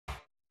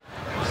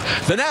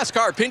The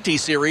NASCAR Pinty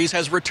Series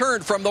has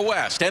returned from the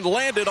West and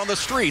landed on the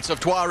streets of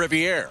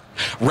Trois-Rivières.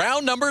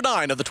 Round number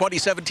 9 of the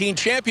 2017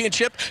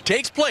 championship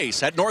takes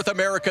place at North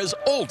America's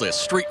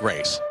oldest street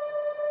race.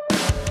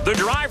 The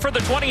drive for the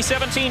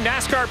 2017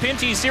 NASCAR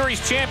Pinty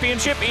Series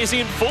championship is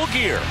in full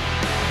gear.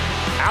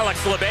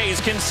 Alex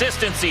Labbé's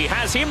consistency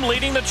has him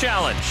leading the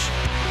challenge,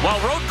 while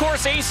road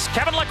course ace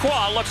Kevin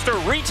Lacroix looks to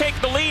retake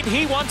the lead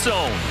he once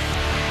owned.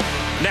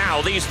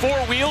 Now these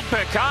four-wheeled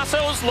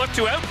Picassos look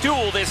to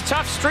outduel this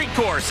tough street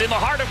course in the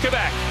heart of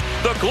Quebec.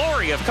 The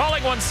glory of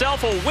calling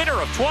oneself a winner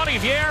of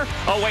Trois-Rivières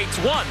awaits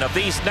one of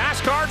these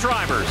NASCAR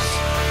drivers.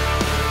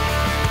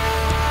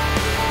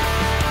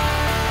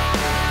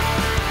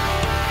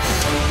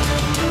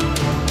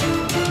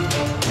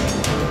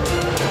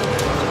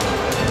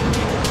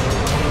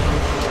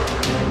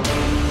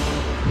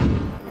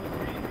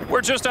 We're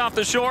just off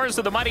the shores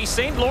of the mighty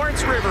St.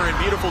 Lawrence River in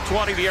beautiful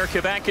Trois-Rivières,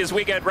 Quebec, as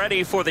we get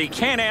ready for the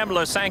Can-Am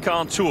Le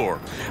 50 Tour.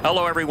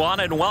 Hello, everyone,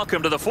 and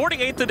welcome to the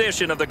 48th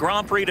edition of the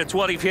Grand Prix de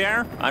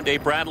Trois-Rivières. I'm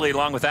Dave Bradley,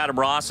 along with Adam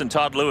Ross and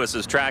Todd Lewis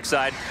as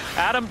trackside.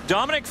 Adam,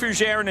 Dominic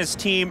Fougère and his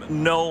team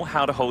know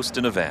how to host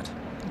an event.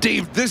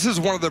 Dave, this is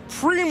one of the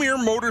premier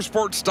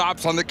motorsport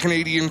stops on the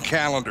Canadian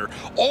calendar.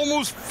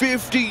 Almost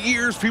 50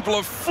 years, people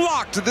have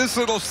flocked to this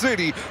little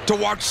city to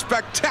watch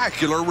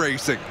spectacular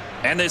racing.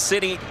 And this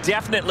city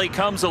definitely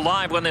comes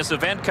alive when this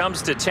event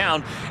comes to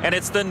town. And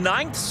it's the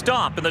 9th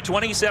stop in the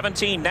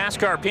 2017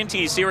 NASCAR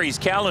Pinty Series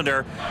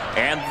calendar.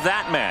 And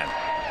that man,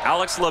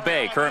 Alex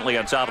Labbé, currently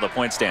on top of the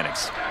point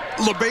standings.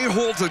 Labbé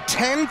holds a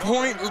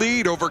 10-point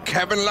lead over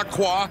Kevin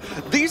Lacroix.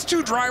 These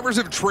two drivers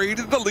have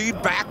traded the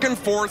lead back and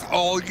forth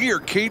all year.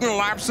 Caden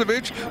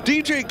Lapcevich,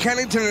 DJ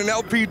Kennington, and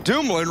LP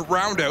Dumoulin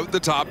round out the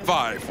top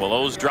 5. Well,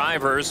 those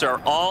drivers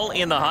are all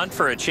in the hunt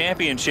for a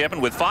championship,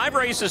 and with 5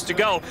 races to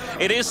go,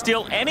 it is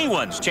still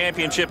anyone's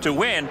championship to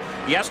win.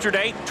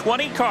 Yesterday,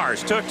 20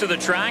 cars took to the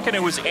track, and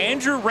it was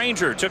Andrew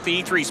Ranger took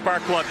the E3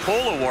 Spark Plug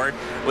Pole Award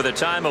with a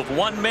time of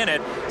 1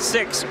 minute,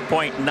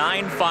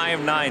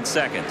 6.959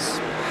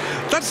 seconds.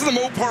 That's the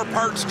Mopar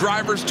Parts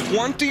driver's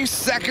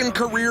 22nd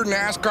career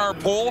NASCAR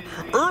pole.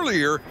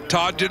 Earlier,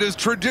 Todd did his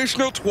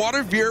traditional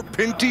Trois-Rivières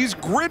Pinty's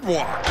grid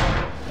walk.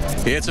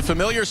 It's a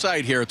familiar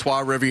sight here at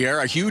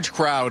Trois-Rivières. A huge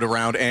crowd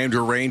around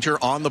Andrew Ranger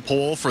on the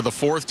pole for the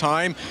 4th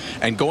time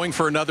and going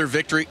for another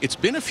victory. It's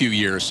been a few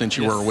years since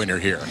you were a winner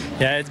here.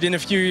 Yeah, it's been a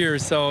few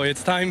years, so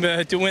it's time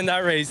to win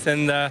that race.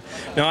 And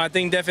I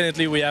think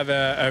definitely we have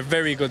a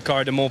very good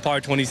car. The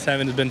Mopar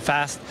 27 has been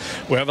fast.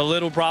 We have a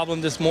little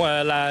problem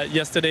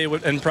yesterday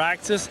in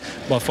practice,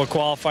 but for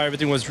qualifier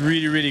everything was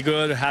really, really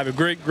good. Have a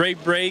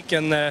great break,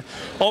 and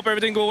hope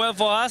everything go well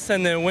for us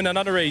and win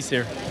another race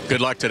here.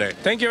 Good luck today.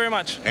 Thank you very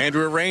much.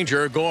 Andrew Ranger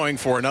going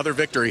for another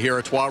victory here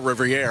at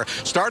Trois-Rivières.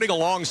 Starting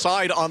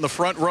alongside on the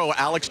front row,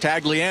 Alex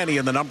Tagliani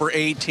in the number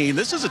 18.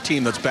 This is a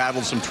team that's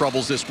battled some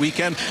troubles this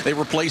weekend. They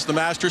replaced the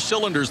master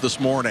cylinders this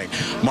morning.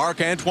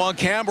 Marc-Antoine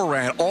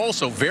Camberand,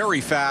 also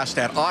very fast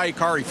at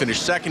iCar. He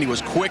finished 2nd. He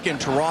was quick in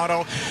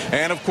Toronto.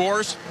 And, of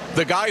course,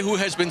 the guy who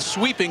has been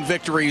sweeping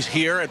victories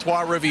here at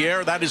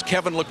Trois-Rivières, that is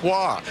Kevin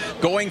Lacroix,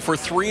 going for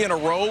 3 in a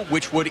row,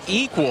 which would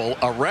equal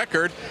a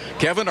record.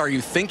 Kevin, are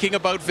you thinking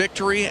about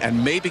victory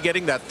and maybe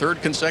getting that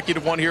 3rd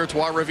consecutive one here at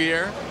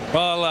Trois-Rivières?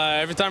 Well,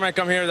 every time I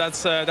come here,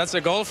 that's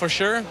a goal for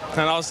sure. And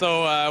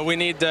also, we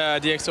need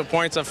the extra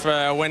points of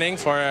winning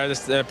for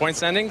this point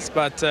standings.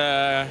 But,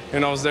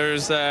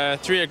 there's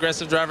 3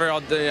 aggressive drivers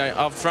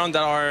up front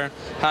that are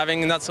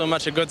having not so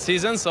much a good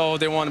season, so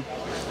they want to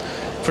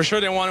for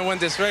sure they want to win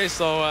this race,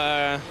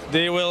 so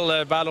they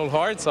will battle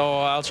hard.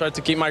 So I'll try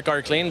to keep my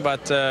car clean,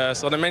 but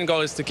so the main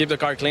goal is to keep the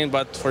car clean,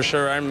 but for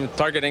sure I'm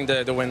targeting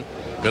the win.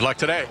 Good luck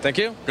today. Thank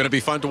you. Going to be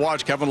fun to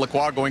watch. Kevin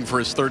Lacroix going for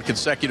his 3rd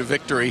consecutive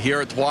victory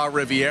here at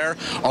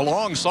Trois-Rivières.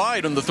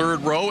 Alongside in the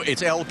 3rd row,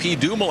 it's LP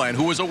Dumoulin,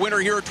 who was a winner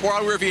here at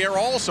Trois-Rivières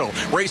also,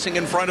 racing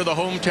in front of the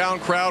hometown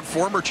crowd,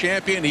 former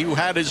champion. He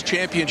had his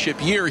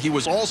championship year. He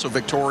was also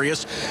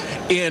victorious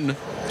in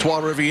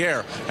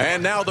Trois-Rivières.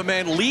 And now the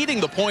man leading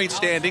the point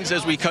standings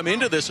as we come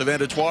into this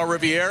event at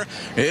Trois-Rivières,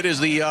 it is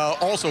the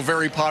also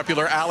very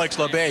popular Alex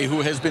Labbé, who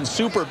has been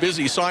super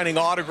busy signing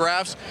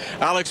autographs.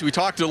 Alex, we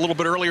talked a little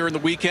bit earlier in the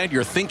weekend.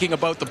 You're thinking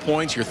about the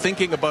points. You're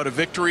thinking about a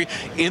victory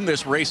in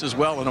this race as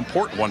well, an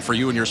important one for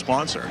you and your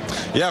sponsor.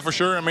 Yeah, for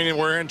sure. I mean,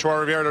 we're in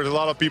Trois-Rivières. There's a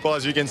lot of people,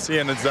 as you can see,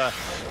 and it's the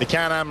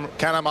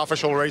Can-Am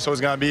official race, so it's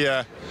going to be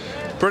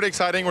pretty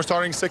exciting. We're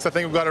starting 6th. I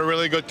think we've got a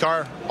really good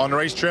car on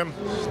race trim.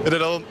 I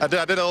did a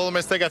little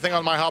mistake, I think,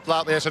 on my hop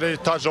lap yesterday.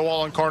 Touched the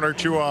wall on corner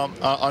 2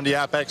 on the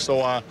apex,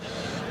 so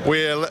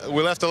we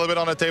left a little bit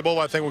on the table,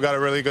 but I think we got a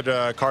really good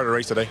car to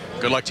race today.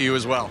 Good luck to you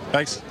as well.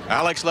 Thanks.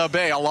 Alex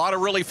Labbé, a lot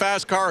of really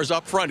fast cars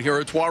up front here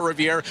at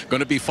Trois-Rivières.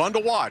 Going to be fun to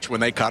watch when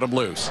they cut them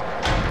loose.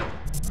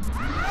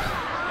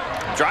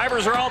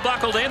 Drivers are all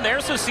buckled in.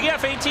 There's the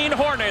CF-18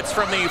 Hornets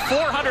from the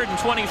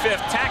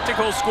 425th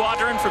Tactical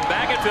Squadron from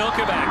Bagotville,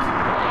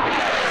 Quebec.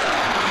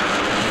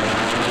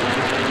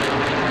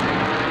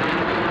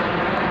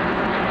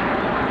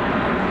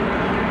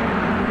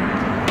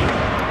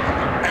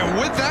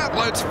 With that,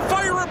 let's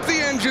fire up the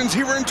engines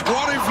here in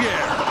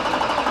Trois-Rivières.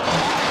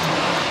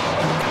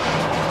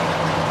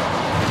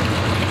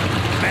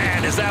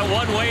 Is that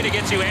one way to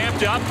get you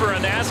amped up for a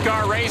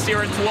NASCAR race here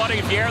at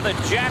Trois-Rivières?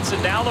 The Jets,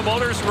 and now the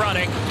motor's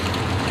running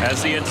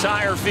as the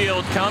entire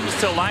field comes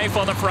to life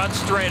on the front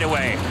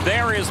straightaway.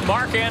 There is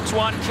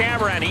Marc-Antoine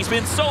Cameron. He's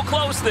been so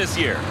close this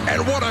year.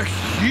 And what a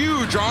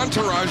huge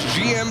entourage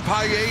GM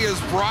Paillet has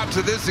brought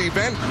to this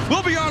event.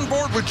 We'll be on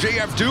board with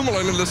JF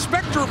Dumoulin in the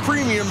Spectra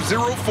Premium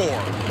 04.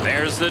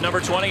 There's the number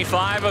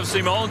 25 of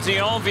Simon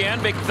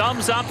Dion-Vien. Big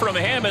thumbs up from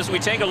him as we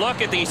take a look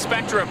at the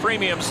Spectra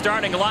Premium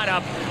starting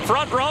lineup.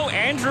 Front row,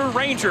 Andrew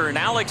Ranger and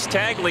Alex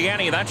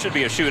Tagliani. That should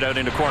be a shootout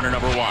into corner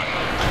number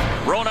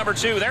 1. Row number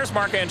 2, there's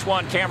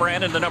Marc-Antoine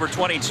Cameron in the number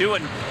 22,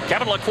 and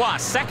Kevin Lacroix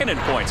second in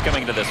points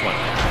coming into this one.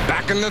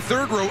 Back in the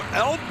third row,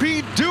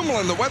 LP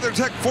Dumoulin, the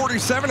WeatherTech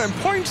 47, and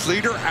points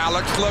leader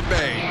Alex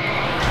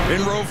LeBay.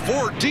 In row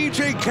 4,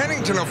 DJ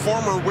Kennington, a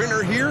former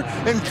winner here,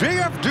 and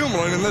JF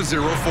Dumoulin in the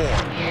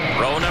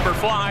 04. Row number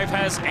 5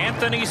 has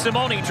Anthony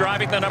Simoni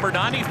driving the number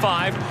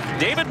 95.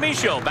 David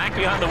Michaud back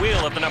behind the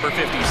wheel of the number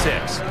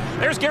 56.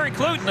 There's Gary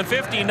Clute in the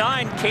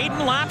 59.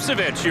 Caden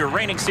Lapcevich, your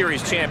reigning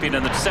series champion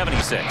in the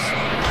 76.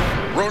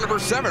 Row number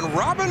 7,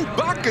 Robin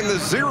Buck in the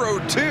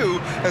 02,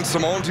 and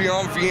Simon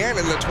Dion-Vien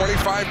in the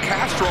 25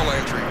 Castrol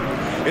entry.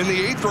 In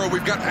the 8th row,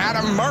 we've got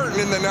Adam Martin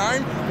in the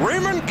 9,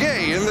 Raymond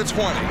Gay in the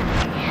 20.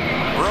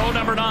 Row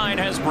number 9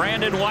 has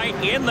Brandon White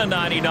in the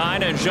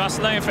 99 and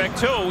Jocelyn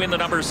Fecteau in the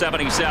number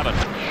 77.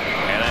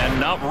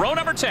 And then row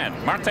number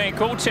 10, Martin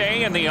Cote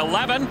in the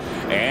 11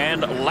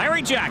 and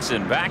Larry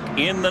Jackson back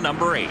in the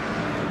number 8.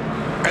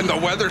 And the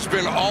weather's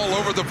been all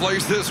over the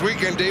place this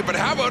weekend, Dave, but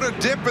how about a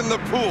dip in the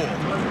pool?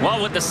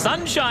 Well, with the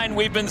sunshine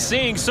we've been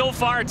seeing so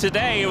far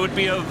today, it would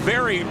be a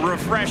very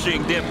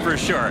refreshing dip for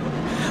sure.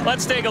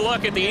 Let's take a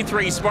look at the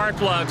E3 Spark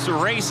Plugs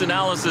race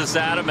analysis,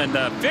 Adam, and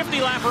a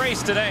 50-lap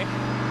race today.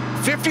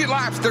 50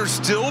 laps, they're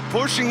still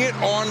pushing it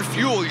on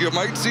fuel. You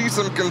might see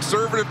some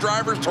conservative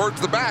drivers towards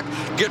the back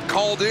get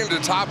called in to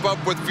top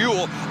up with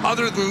fuel.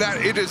 Other than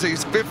that, it is a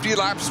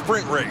 50-lap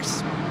sprint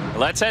race.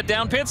 Let's head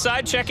down pit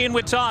side, check in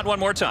with Todd one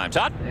more time.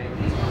 Todd?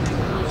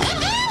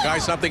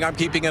 Guys, something I'm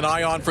keeping an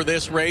eye on for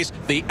this race,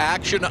 the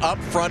action up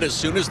front as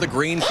soon as the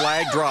green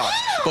flag drops.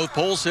 Both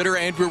pole sitter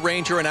Andrew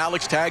Ranger and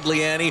Alex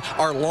Tagliani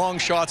are long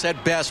shots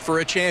at best for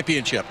a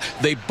championship.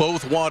 They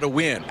both want to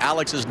win.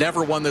 Alex has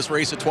never won this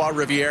race at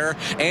Trois-Rivières.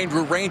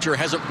 Andrew Ranger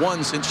hasn't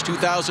won since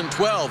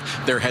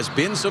 2012. There has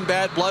been some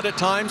bad blood at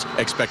times.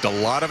 Expect a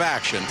lot of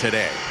action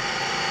today.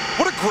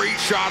 What a great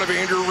shot of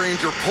Andrew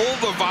Ranger. Pull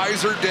the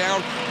visor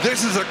down.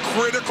 This is a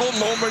critical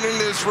moment in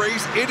this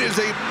race. It is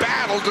a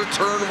battle to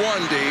turn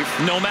 1,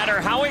 Dave. No matter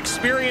how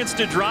experienced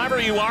a driver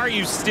you are,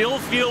 you still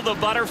feel the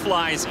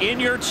butterflies in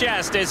your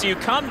chest as you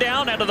come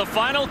down out of the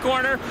final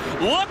corner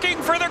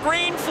looking for the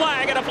green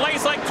flag at a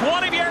place like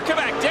Trois-Rivières,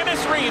 Quebec.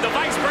 Dennis Reed, the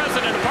Vice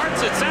President of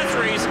Parts,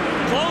 Accessories,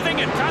 Clothing,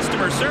 and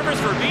Customer Service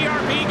for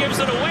BRP, gives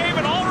it a wave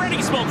and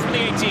already smoke from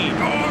the 18.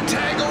 Oh,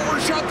 Tag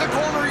overshot the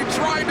corner. He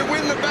tried to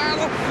win the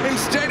battle.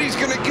 Instead, he's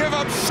going to give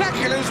up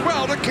second as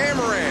well to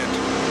Cameron.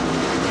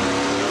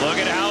 Look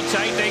at how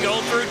tight they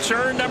go through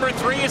turn number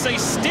 3 as they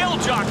still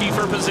jockey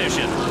for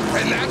position.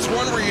 And that's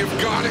one where you've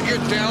got to get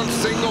down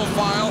single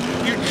file.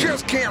 You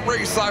just can't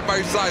race side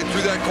by side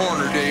through that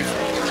corner, Dave.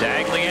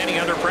 Tagliani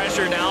under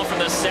pressure now from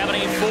the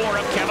 74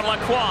 of Kevin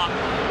Lacroix.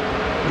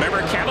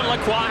 Remember, Kevin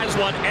Lacroix has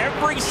won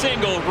every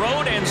single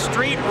road and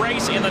street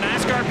race in the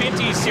NASCAR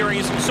Pinty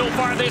Series so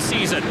far this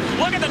season.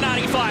 Look at the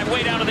 95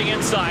 way down to the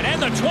inside,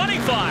 and the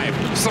 25.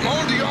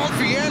 Simon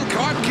Dion-Vien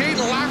caught Caden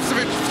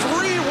Lapcevich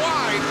 3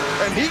 wide,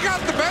 and he got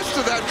the best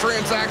of that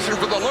transaction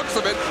for the looks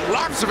of it.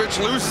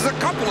 Lapcevich loses a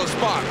couple of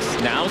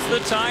spots. Now's the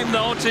time,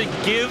 though, to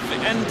give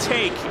and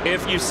take.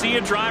 If you see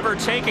a driver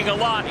taking a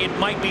lot, it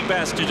might be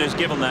best to just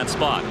give him that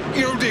spot.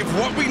 You know, Dave,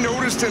 what we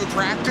noticed in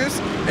practice,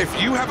 if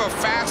you have a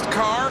fast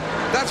car,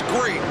 that's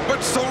great,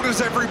 but so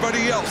does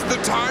everybody else.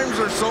 The times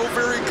are so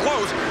very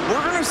close.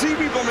 We're going to see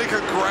people make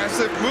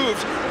aggressive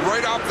moves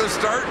right off the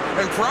start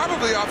and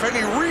probably off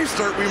any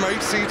restart we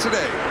might see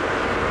today.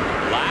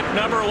 Lap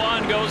number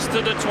 1 goes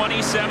to the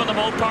 27, the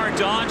Mopar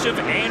Dodge of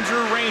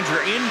Andrew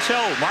Ranger. In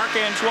tow,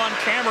 Marc-Antoine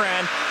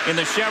Cameron in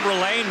the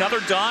Chevrolet. Another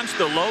Dodge,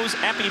 the Lowe's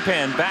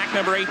EpiPen. Back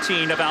number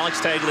 18 of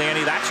Alex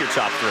Tagliani. That's your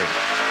top 3.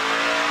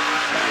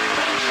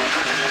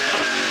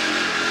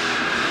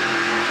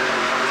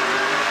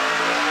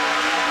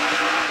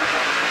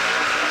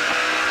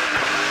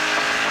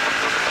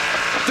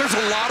 There's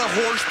a lot of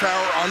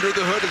horsepower under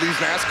the hood of these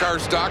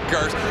NASCAR stock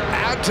cars.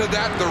 Add to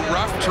that the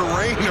rough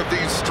terrain of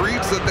these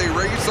streets that they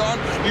race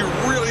on. You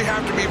really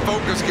have to be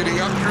focused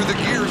getting up through the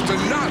gears to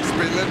not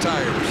spin the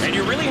tires. And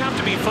you really have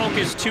to be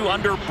focused, too,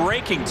 under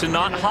braking to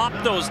not hop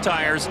those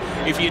tires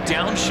if you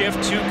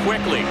downshift too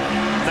quickly.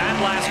 That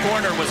last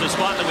corner was a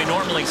spot that we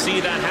normally see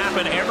that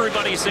happen.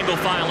 Everybody single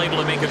file able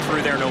to make it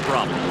through there, no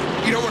problem.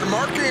 You know what,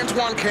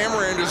 Marc-Antoine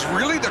Cameron is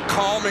really the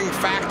calming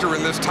factor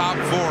in this top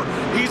 4.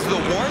 He's the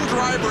one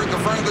driver at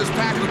the front of this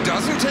pack who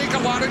doesn't take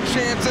a lot of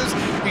chances.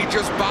 He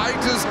just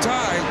bides his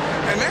time,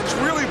 and that's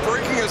really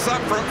breaking us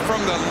up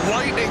from the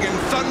lightning and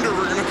thunder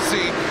we're going to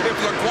see if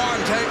Lacroix,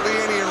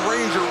 Tagliani, and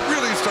Ranger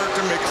really start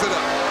to mix it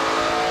up.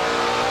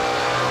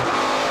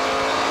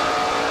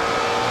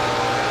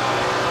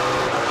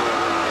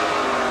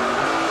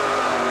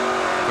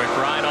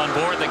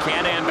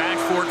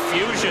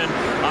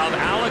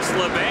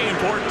 LeBay.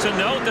 Important to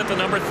note that the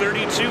number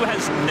 32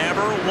 has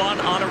never won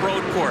on a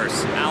road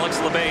course. Alex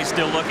LeBay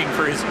still looking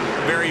for his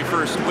very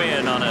first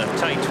win on a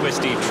tight,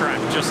 twisty track,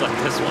 just like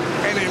this one.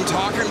 And in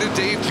talking to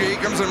Dave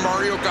Jacobs and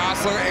Mario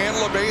Gosselin and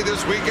LeBay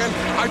this weekend,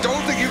 I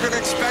don't think you can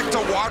expect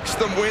to watch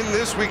them win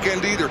this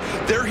weekend either.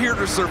 They're here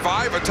to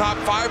survive. A top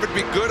 5 would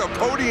be good. A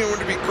podium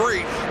would be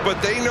great.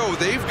 But they know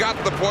they've got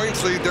the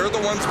points lead. They're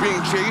the ones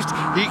being chased.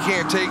 He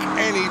can't take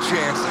any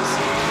chances.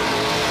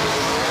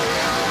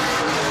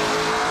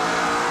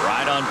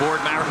 Right on board,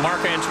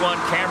 Marc-Antoine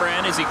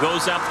Cameron as he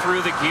goes up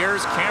through the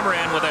gears.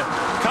 Cameron with a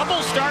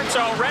couple starts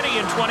already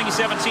in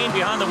 2017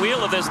 behind the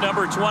wheel of this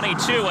number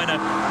 22, and a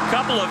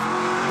couple of,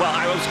 well,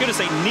 I was going to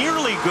say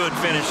nearly good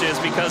finishes,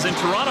 because in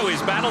Toronto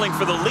he's battling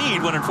for the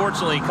lead when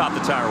unfortunately he caught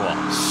the tire wall.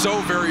 So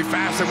very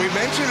fast, and we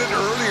mentioned it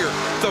earlier.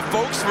 The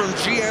folks from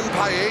GM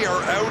Paillet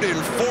are out in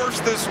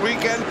force this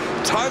weekend.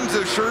 Tons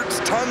of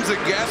shirts, tons of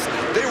guests.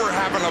 They were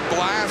having a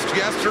blast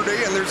yesterday,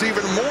 and there's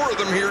even more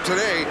of them here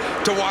today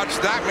to watch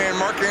that man,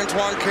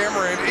 Marc-Antoine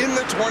Cameron, in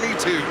the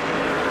 22.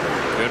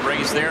 Good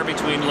race there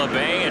between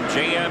LeBay and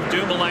JM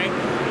Dumoulin,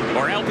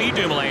 or LP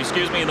Dumoulin,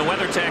 excuse me, in the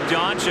WeatherTech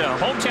Dodge.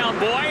 Hometown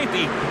boy,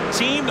 the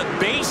team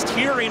based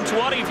here in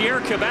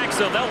Trois-Rivières, Quebec,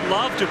 so they'll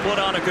love to put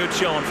on a good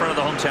show in front of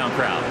the hometown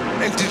crowd.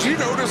 And did you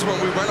notice when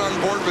we went on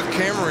board with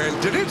Cameron,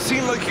 did it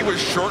seem like he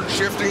was short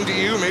shifting to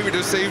you, maybe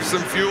to save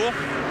some fuel?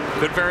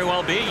 Could very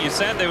well be. You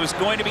said there was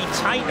going to be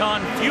tight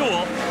on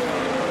fuel,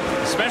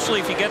 especially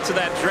if you get to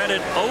that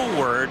dreaded O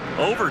word,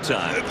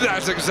 overtime.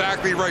 That's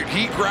exactly right.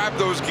 He grabbed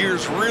those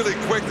gears really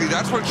quickly.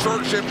 That's what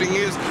short shifting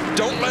is.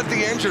 Don't let the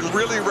engine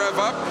really rev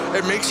up.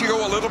 It makes you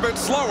go a little bit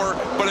slower,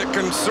 but it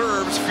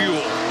conserves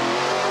fuel.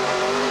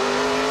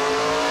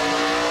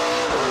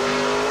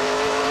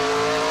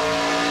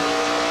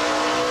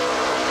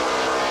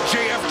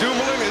 JF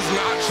Dumoulin is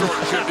not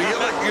short shifting.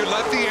 You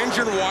let the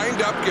engine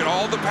wind up, get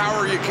all the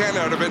power you can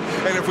out of it,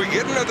 and if we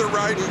get another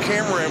ride in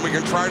Cameron, we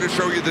can try to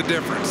show you the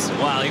difference.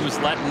 Well, he was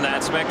letting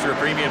that Spectra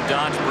Premium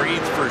Dodge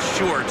breathe for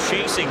sure,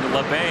 chasing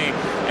LeBay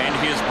and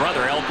his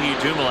brother LP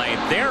Dumoulin.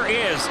 There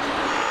is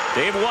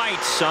Dave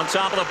White on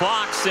top of the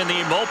box in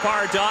the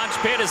Mopar Dodge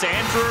pit as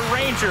Andrew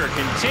Ranger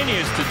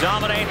continues to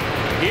dominate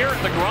here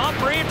at the Grand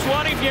Prix of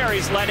Trois-Rivières.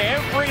 He's led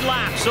every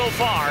lap so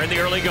far in the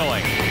early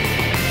going.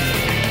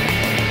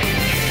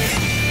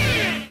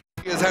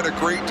 He has had a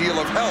great deal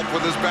of help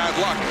with his bad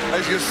luck,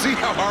 as you see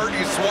how hard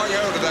he swung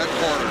out of that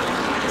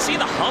corner. See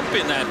the hump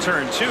in that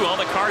turn too, all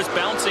the cars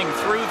bouncing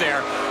through there.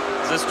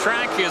 This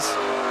track is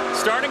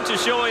starting to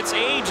show its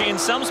age in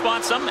some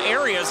spots. Some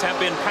areas have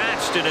been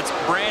patched and it's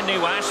brand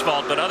new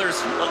asphalt, but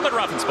others a little bit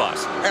rough in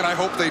spots. And I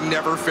hope they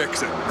never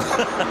fix it.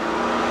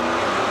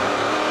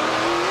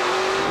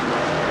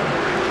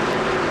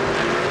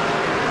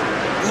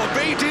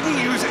 LeBay didn't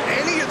use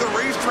any of the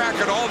racetrack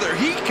at all there.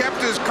 He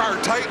kept his car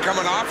tight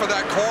coming off of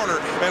that corner,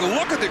 and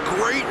look at the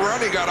great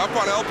run he got up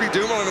on LP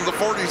Dumoulin in the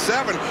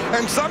 47.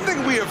 And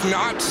something we have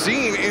not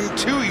seen in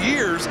 2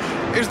 years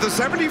is the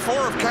 74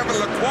 of Kevin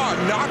Lacroix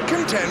not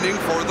contending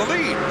for the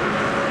lead.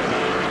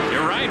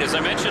 You're right. As I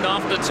mentioned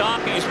off the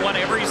top, he's won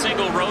every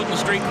single road and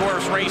street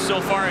course race so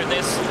far in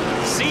this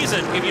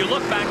season. If you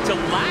look back to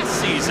last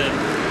season,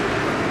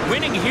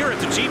 winning here at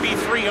the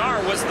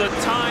GB3R was the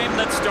time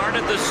that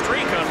started the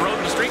streak on road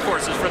and street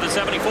courses for the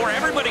 74.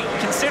 Everybody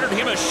considered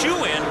him a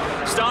shoe-in,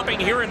 stopping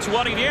here in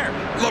Trois-Rivières.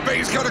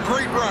 LeBay's got a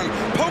great run,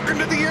 poking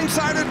to the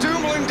inside of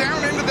Dumoulin,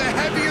 down into the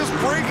heaviest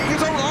braking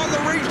zone on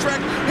the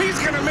racetrack. He's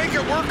going to make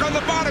it work on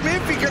the bottom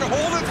if he can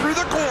hold it through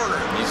the corner.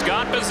 He's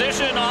got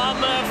position on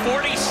the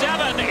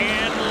 47,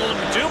 and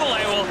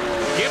Dumoulin will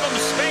give him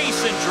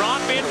space and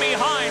drop in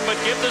behind, but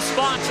give the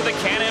spot to the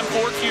Can-Am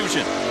Ford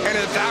Fusion. And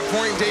at that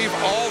point, Dave,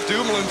 all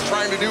Dumoulin's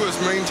trying to do is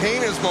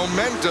maintain his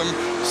momentum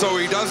so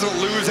he doesn't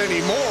lose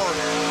any more.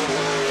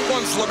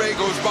 Once LeBay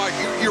goes by,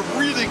 you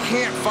really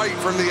can't fight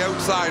from the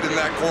outside in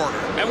that corner.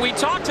 And we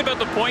talked about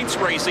the points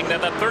racing that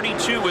the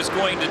 32 was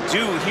going to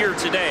do here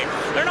today.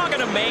 They're not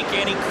going to make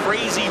any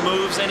crazy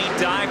moves, any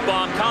dive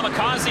bomb,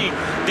 kamikaze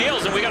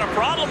deals. And we got a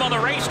problem on the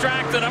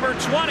racetrack. The number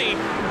 20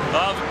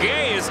 of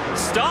Gay is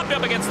stopped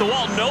up against the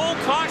wall. No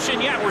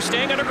caution yet. We're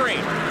staying under green.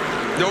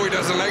 No, he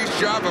does a nice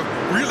job of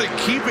really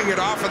keeping it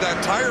off of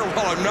that tire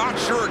wall. I'm not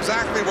sure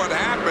exactly what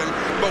happened,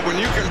 but when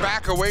you can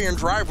back away and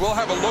drive, we'll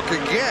have a look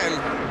again.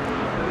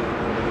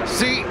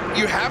 See,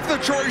 you have the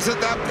choice at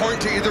that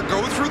point to either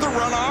go through the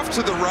runoff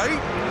to the right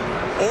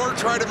or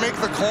try to make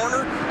the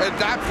corner. At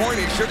that point,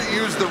 he should have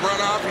used the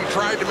runoff. He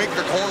tried to make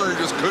the corner and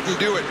just couldn't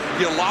do it.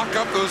 You lock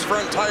up those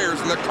front tires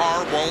and the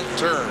car won't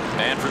turn.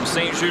 And from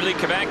Saint-Julie,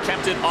 Quebec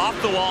kept it off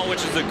the wall,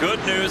 which is the good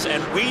news,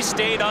 and we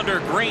stayed under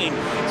green.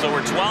 So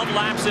we're 12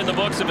 laps in the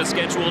books of a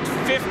scheduled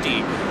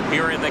 50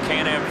 here in the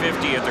Can-Am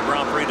 50 at the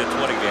Grand Prix de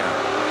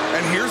Trois-Rivières.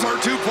 And here's our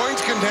 2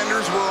 points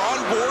contenders. We're on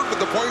board with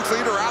the points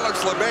leader,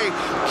 Alex LeBay.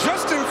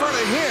 Just in front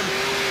of him,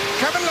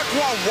 Kevin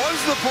Lacroix was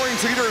the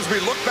points leader as we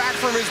look back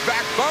from his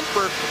back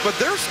bumper, but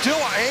they're still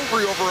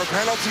angry over a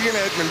penalty in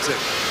Edmonton.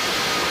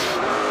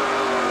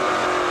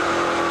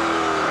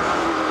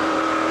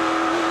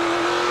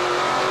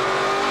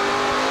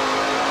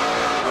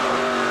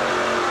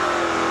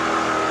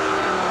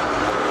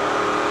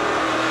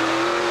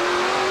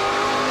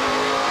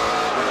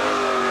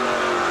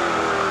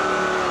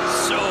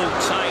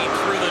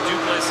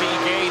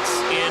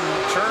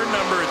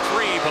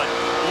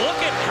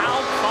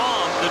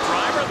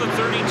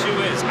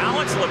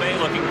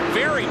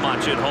 very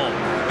much at home.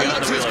 And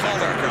that's his calling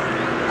card.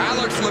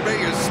 Alex Lebay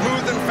is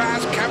smooth and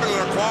fast. Kevin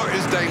Lacroix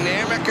is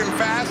dynamic and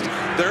fast.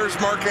 There's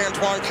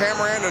Marc-Antoine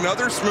Cameron,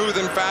 another smooth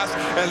and fast.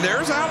 And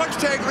there's Alex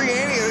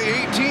Tagliani in the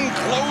 18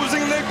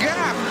 closing the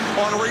gap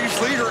on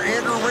race leader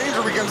Andrew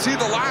Ranger. We can see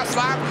the last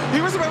lap.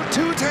 He was about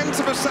 0.2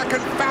 of a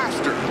second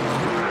faster.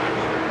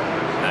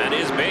 That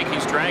is big.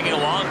 He's dragging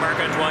along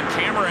Marc-Antoine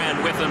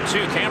Cameron with him,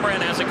 too.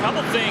 Cameron has a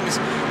couple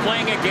things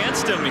playing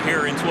against him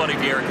here in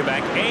Trois-Rivières, Quebec.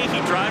 A, he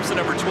drives the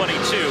number 22.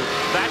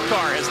 That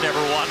car has never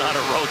won on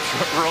a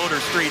road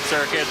or street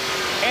circuit.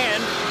 And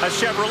a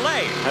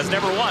Chevrolet has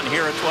never won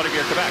here at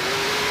Trois-Rivières, Quebec.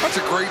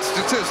 That's a great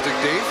statistic,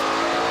 Dave.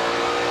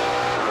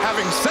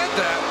 Having said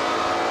that,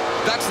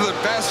 that's the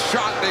best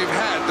shot they've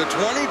had. The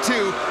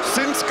 22,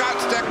 since Scott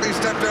Steckley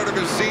stepped out of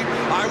his seat,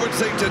 I would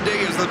say today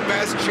is the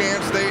best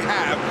chance they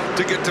have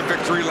to get to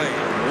victory lane.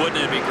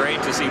 Wouldn't it be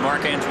great to see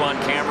Marc-Antoine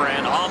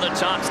Cameron on the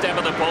top step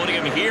of the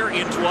podium here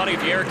in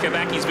Trois-Rivières,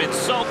 Quebec? He's been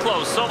so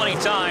close so many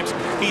times.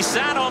 He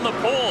sat on the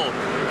pole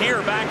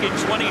here back in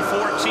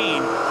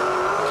 2014.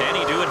 Can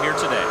he do it here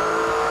today?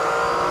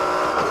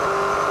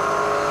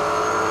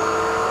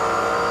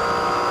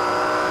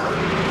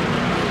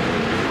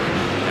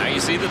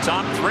 See the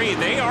top three.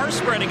 They are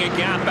spreading a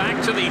gap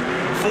back to the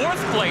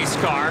fourth place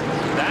car.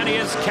 That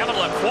is Kevin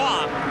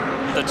Lacroix.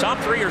 The top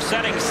three are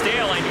setting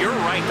stale, and you're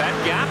right, that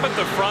gap at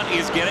the front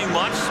is getting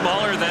much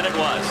smaller than it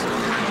was.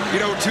 You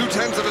know, 0.2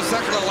 of a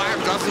second a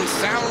lap doesn't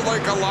sound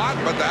like a lot,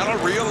 but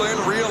that'll reel in,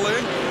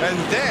 and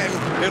then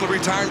it'll be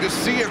time to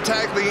see if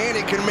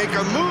Tagliani can make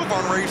a move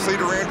on race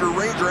leader Andrew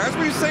Ranger. As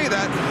we say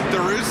that,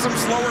 there is some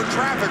slower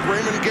traffic.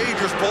 Raymond Gage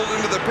just pulled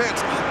into the pits.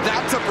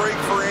 That's a break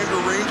for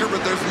Andrew Ranger, but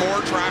there's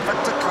more traffic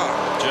to come.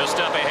 Just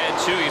up ahead,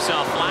 too, you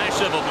saw a flash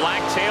of a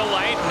black tail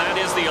light, and that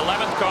is the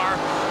 11th car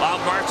of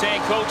Martin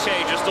Cote,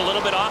 just a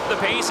little bit off the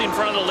pace in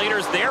front of the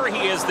leaders. There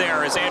he is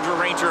there, as Andrew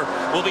Ranger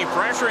will be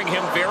pressuring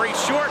him very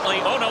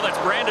shortly. Oh, no, that's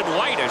Brandon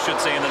White, I should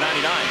say, in the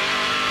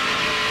 99.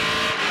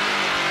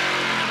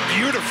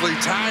 Beautifully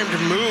timed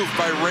move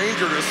by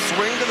Ranger to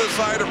swing to the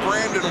side of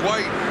Brandon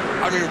White.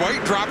 I mean, White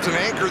dropped an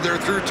anchor there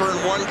through turn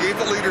one, gave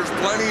the leaders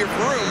plenty of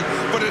room,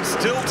 but it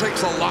still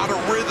takes a lot of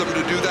rhythm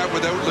to do that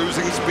without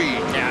losing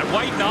speed. Yeah,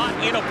 White not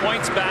in a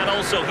points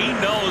battle, so he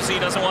knows he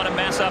doesn't want to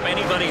mess up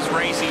anybody's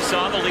race. He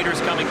saw the leaders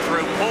coming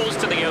through, pulls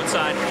to the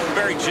outside,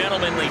 very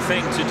gentlemanly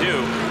thing to do,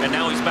 and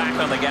now he's back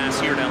on the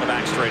gas here down the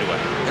back straightaway.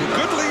 And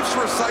good leaps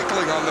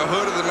recycling on the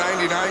hood of the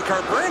 99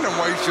 car. Brandon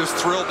White's just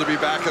thrilled to be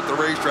back at the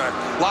racetrack.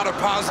 A lot of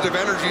positive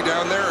energy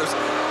down there as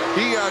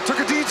he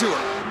took a detour.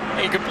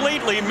 He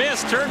completely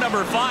missed turn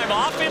number 5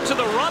 off into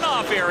the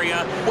runoff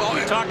area. Well, we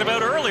talked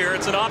about earlier,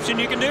 it's an option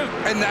you can do.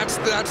 And that's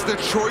the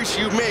choice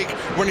you make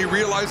when you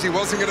realize he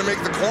wasn't going to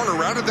make the corner.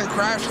 Rather than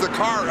crash the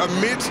car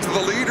amidst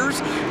the leaders,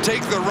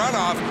 take the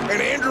runoff.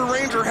 And Andrew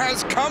Ranger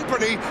has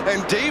company,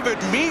 and David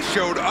Mee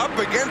showed up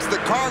against the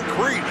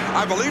concrete.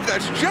 I believe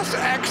that's just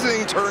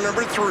exiting turn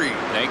number 3.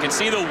 Now you can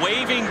see the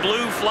waving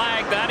blue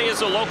flag. That is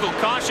a local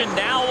caution,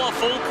 now a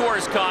full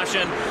course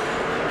caution.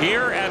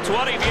 Here at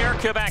Trois-Rivières,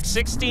 Quebec,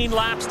 16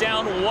 laps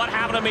down. What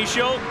happened to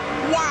Michaud?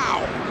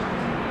 Wow!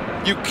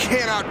 You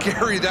cannot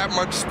carry that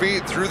much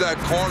speed through that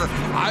corner.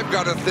 I've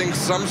got to think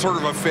some sort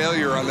of a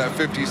failure on that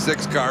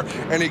 56 car,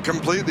 and he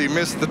completely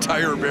missed the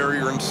tire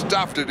barrier and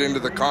stuffed it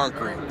into the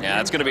concrete. Yeah,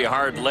 that's going to be a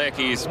hard lick.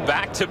 He's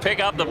back to pick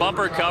up the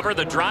bumper cover.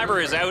 The driver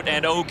is out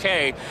and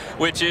okay,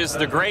 which is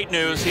the great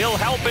news. He'll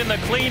help in the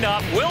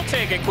cleanup. We'll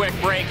take a quick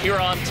break here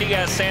on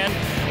TSN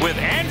with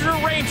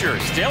Andrew Ranger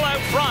still out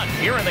front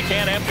here in the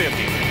Can-Am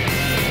 50.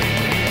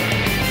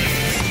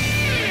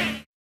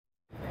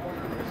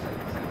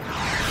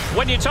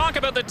 When you talk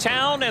about the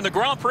town and the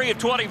Grand Prix of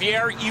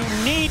Trois-Rivières, you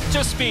need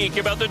to speak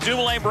about the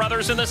Dumoulin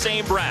brothers in the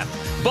same breath.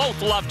 Both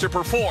love to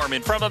perform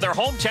in front of their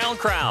hometown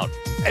crowd.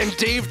 And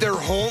Dave, their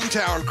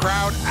hometown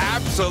crowd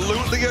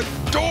absolutely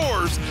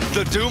adores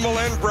the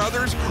Dumoulin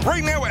brothers.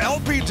 Right now,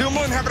 LP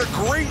Dumoulin having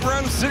a great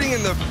run sitting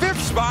in the 5th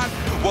spot,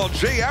 while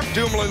JF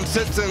Dumoulin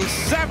sits in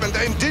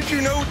 7th. And did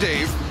you know,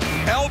 Dave,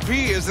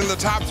 LP is in the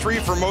top 3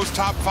 for most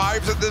top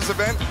 5s at this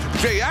event.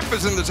 JF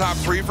is in the top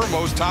 3 for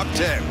most top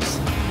 10s.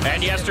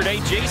 And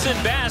yesterday, Jason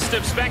Best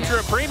of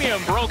Spectra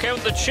Premium broke out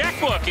the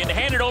checkbook and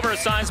handed over a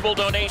sizable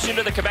donation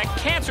to the Quebec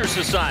Cancer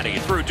Society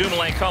through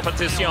Dumoulin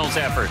Competition's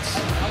efforts.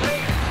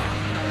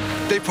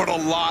 They put a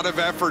lot of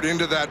effort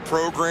into that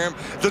program.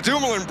 The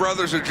Dumoulin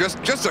brothers are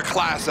just a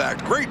class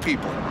act. Great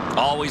people.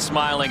 Always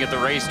smiling at the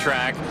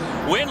racetrack.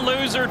 Win,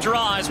 lose, or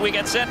draw as we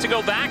get set to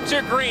go back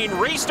to green.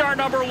 Restart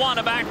number 1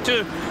 and back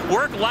to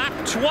work lap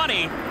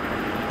 20.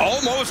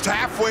 Almost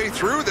halfway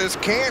through this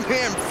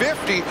Can-Am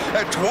 50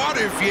 at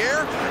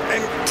Trois-Rivières,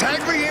 and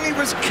Tagliani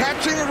was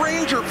catching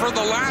Ranger for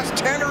the last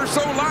 10 or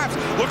so laps.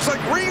 Looks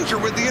like Ranger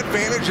with the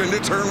advantage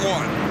into turn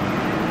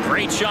 1.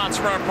 Great shots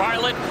from our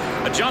pilot.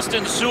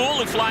 Justin Sewell,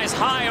 who flies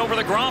high over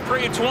the Grand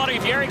Prix at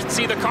Trois-Rivières. You can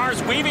see the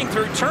cars weaving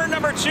through turn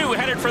number 2,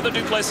 headed for the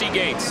Duplessis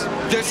gates.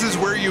 This is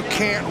where you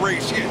can't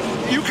race.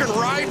 You can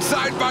ride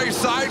side by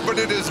side, but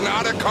it is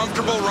not a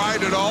comfortable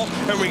ride at all,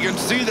 and we can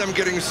see them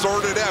getting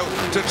sorted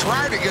out to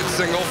try to get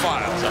single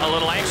file. So a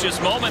little anxious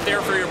moment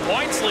there for your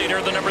points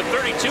leader. The number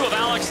 32 of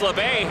Alex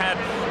Labbé had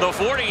the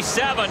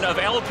 47 of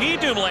LP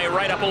Dumoulin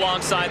right up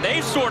alongside.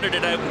 They've sorted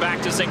it out and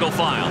back to single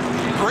file.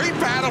 Great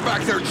battle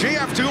back there.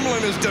 JF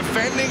Dumoulin is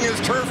defending his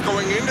turf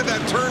going into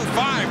that turn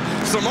 5.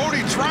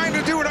 Simoni trying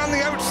to do it on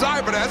the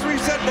outside, but as we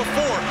said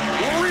before,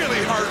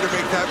 really hard to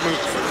make that move.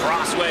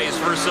 Crossways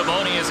for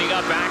Simoni as he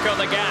got back on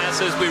the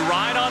gas as we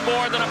ride on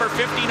board the number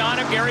 59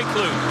 of Gary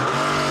Kloot.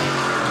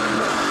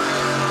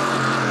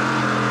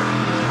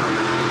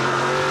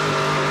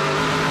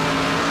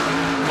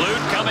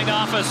 Coming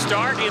off a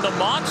start in the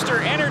Monster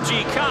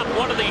Energy Cup,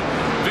 one of the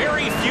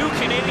very few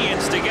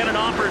Canadians to get an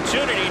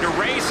opportunity to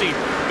race. He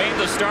made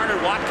the start at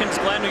Watkins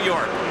Glen, New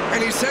York.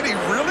 And he said he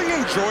really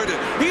enjoyed it.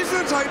 He's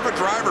the type of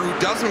driver who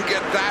doesn't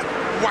get that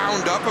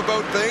wound up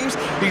about things.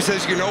 He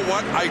says, you know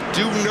what, I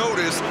do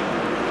notice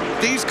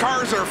these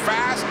cars are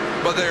fast,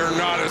 but they are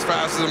not as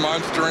fast as a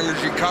Monster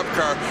Energy Cup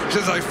car. He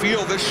says, I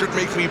feel this should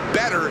make me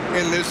better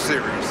in this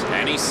series.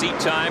 Any seat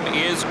time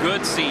is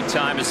good seat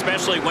time,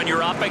 especially when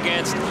you're up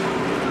against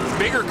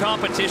bigger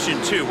competition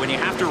too. When you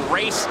have to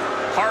race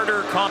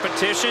harder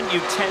competition, you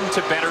tend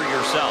to better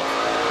yourself.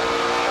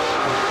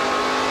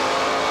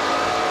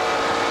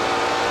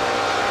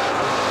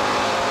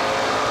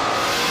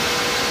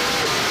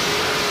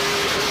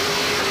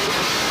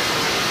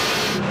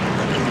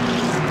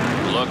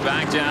 Look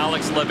back to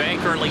Alex Labbé,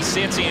 currently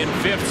sits in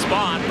 5th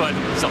spot, but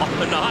it's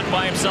not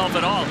by himself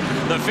at all.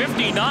 The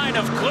 59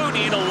 of Kloot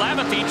in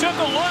 11th. He took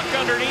a look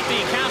underneath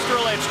the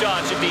Castrol Edge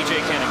Dodge at DJ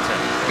Kennington.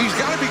 He's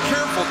got to be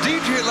careful.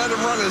 DJ let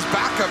him run his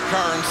backup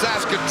car in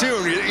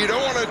Saskatoon. You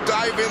don't want to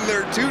dive in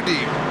there too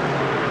deep.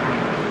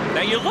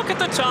 Now you look at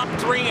the top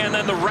 3 and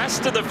then the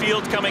rest of the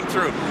field coming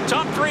through.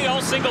 Top 3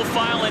 all single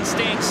file and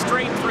staying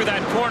straight through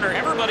that corner.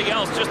 Everybody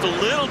else just a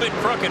little bit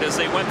crooked as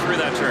they went through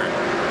that turn.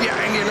 Yeah,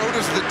 and you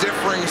notice the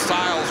differing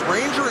styles.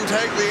 Ranger and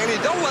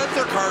Tagliani, they'll let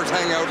their cars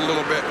hang out a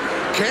little bit.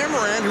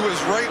 Cameron, who is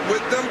right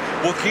with them,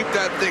 will keep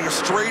that thing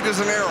straight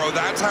as an arrow.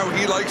 That's how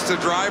he likes to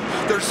drive.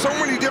 There's so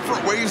many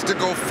different ways to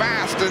go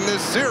fast in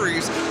this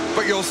series,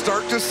 but you'll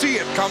start to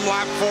see it come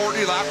lap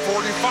 40, lap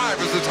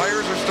 45, as the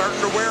tires are starting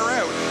to wear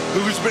out.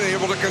 Who's been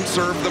able to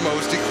conserve the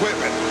most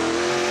equipment?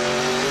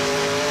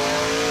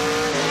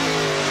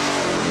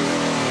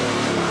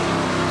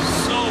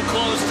 So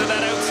close to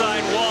that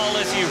outside wall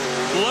as you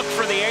look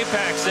for the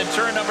apex in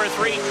turn number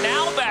 3.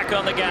 Now back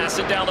on the gas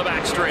and down the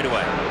back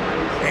straightaway.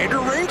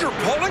 Andrew Ranger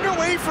pulling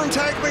away from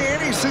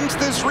Tagliani since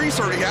this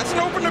restart. He hasn't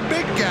opened a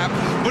big gap,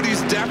 but he's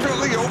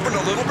definitely opened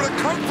a little bit of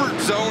comfort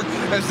zone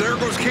as there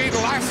goes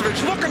Caden Lasovich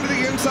looking to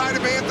the inside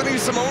of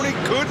Anthony Simoni.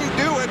 Couldn't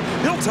do it.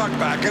 He'll tuck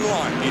back in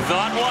line. He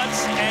thought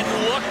once and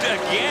looked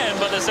again,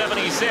 but the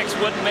 76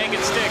 wouldn't make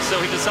it stick, so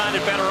he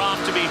decided better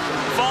off to be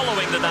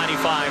following the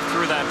 95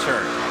 through that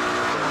turn.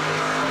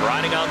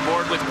 Riding on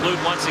board with Kloot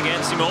once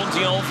again, Simon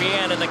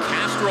Dion-Vienne and the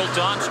Castrol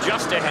Dodge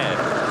just ahead.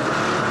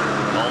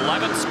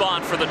 11th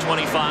spot for the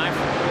 25.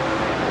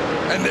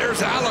 And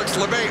there's Alex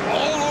Labbé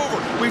all over.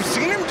 We've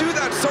seen him do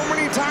that so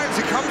many times.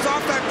 He comes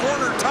off that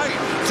corner tight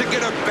to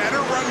get a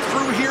better run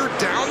through here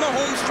down the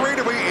home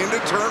straightaway into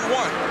turn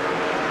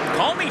 1.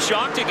 Call me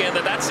shocked again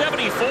that that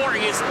 74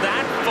 is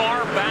that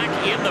far back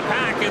in the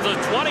pack as the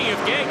 20 of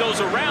Gay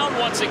goes around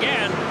once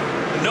again.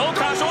 No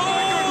caution.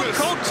 Oh,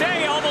 Cote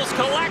almost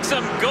collects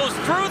him, goes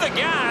through the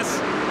gas.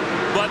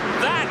 But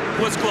that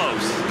was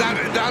close.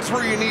 That's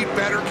where you need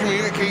better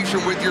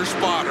communication with your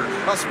spotter.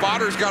 A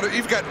spotter's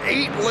you've got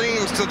 8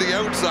 lanes to the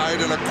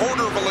outside and a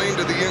quarter of a lane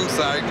to the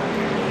inside.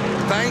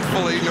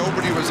 Thankfully,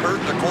 nobody was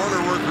hurt. The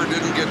corner worker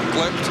didn't get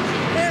clipped.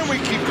 And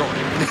we keep going.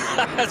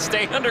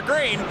 Stay under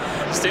green.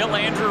 Still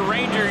Andrew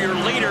Ranger, your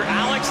leader.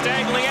 Alex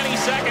Tagliani,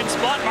 2nd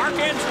spot.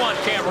 Marc-Antoine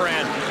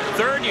Cameron,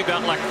 3rd. You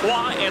got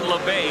Lacroix and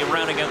Labbé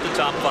rounding out the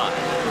top 5.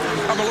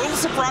 I'm a little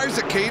surprised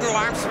at Caden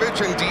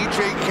Lasovich and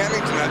DJ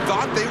Kennington. I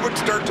thought they would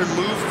start to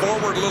move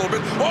forward a little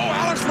bit. Oh,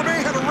 Alex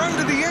Labbé had a run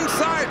to the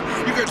inside.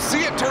 You could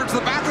see it towards the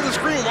back of the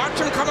screen. Watch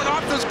him coming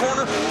off this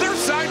corner. They're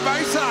side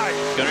by side.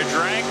 Gonna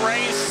drag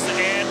race,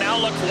 and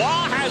now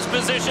Lacroix has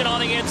position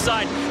on the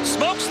inside.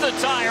 Smokes the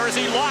tire as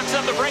he locks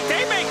up the brake.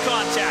 They make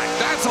contact.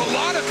 That's a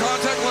lot of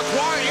contact.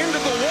 Lacroix into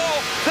the wall.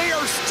 They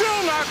are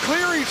still not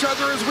clear each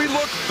other as we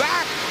look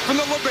back from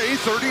the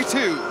Labbé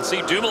 32.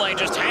 See Dumoulin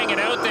just hanging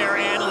out there,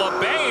 and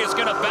Labbé is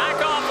going to back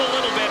off a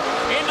little bit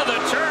into the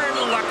turn.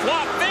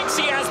 Lacroix thinks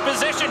he has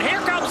position.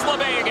 Here comes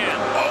Labbé again.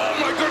 Oh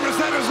my goodness,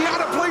 that is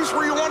not a place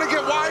where you want to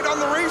get wide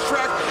on the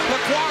racetrack.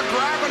 Lacroix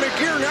grabbing a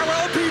gear. Now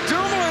LP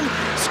Dumoulin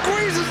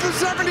squeezes the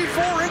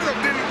 74 into the...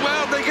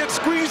 Well, they get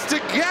squeezed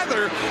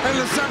together, and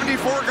the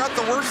 74 got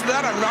the worst of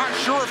that. I'm not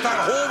sure if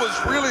that hole was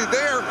really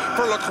there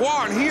for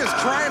Lacroix, and he is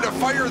trying to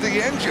fire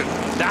the engine.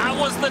 That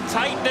was the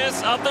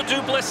tightness of the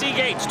Duplessis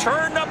gates.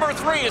 Turn number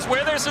 3 is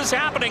where this is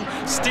happening.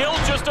 Still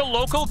just a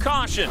local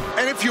caution.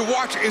 And if you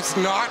watch, it's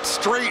not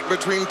straight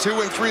between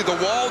 2 and 3. The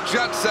wall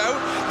juts out.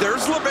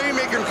 There's LeBay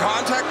making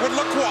contact with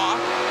Lacroix.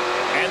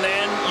 And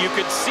then you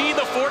could see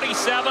the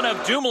 47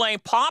 of Dumoulin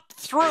pop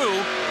through.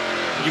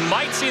 You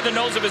might see the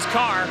nose of his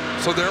car.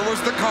 So there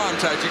was the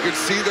contact. You could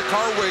see the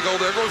car wiggle.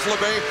 There goes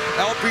LeBay.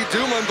 LP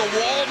Dumoulin. The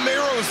wall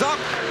narrows up.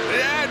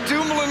 Yeah,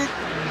 Dumoulin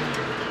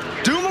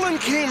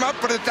came up,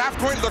 but at that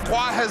point,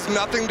 Lacroix has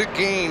nothing to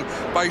gain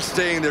by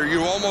staying there.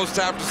 You almost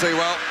have to say,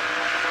 well,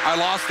 I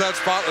lost that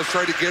spot. Let's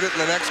try to get it in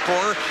the next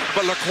corner.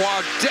 But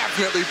Lacroix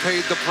definitely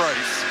paid the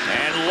price.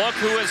 And look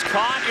who has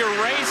caught your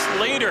race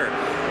leader.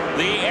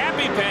 The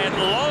EpiPen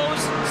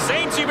Lowe's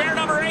Saint-Hubert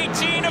number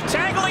 18 of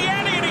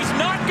Tagliani, and he's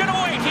not going to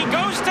wait. He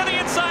goes to the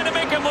inside to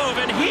make a move,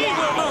 and he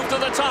will move to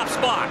the top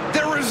spot.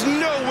 There is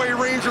no way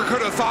Ranger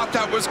could have thought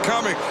that was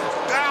coming.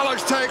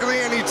 Alex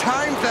Tagliani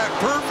timed that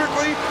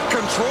perfectly,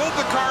 controlled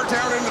the car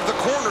down into the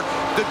corner.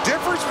 The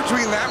difference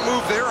between that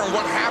move there and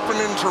what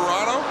happened in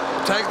Toronto,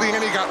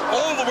 Tagliani got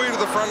all the way to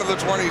the front of the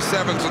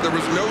 27, so there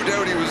was no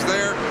doubt he was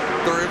there.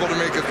 They're able to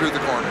make it through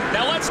the corner.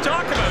 Now let's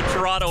talk about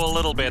Toronto a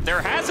little bit.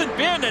 There hasn't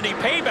been any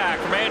payback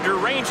from Andrew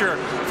Ranger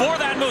for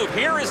that move.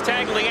 Here is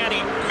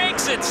Tagliani,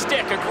 makes it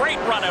stick. A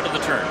great run out of the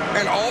turn.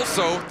 And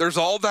also, there's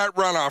all that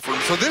runoff room.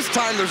 So this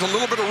time, there's a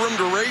little bit of room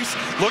to race.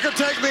 Look at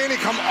Tagliani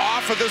come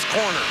off of this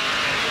corner.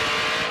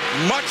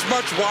 Much,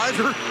 much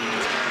wider.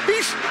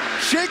 He's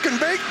shake and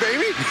bake,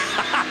 baby.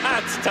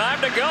 It's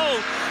time to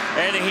go.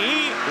 And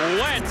he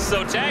went.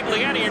 So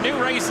Tagliani, your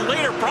new race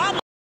leader,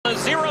 probably a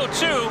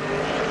 0-2.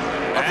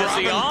 As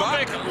the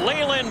Alvic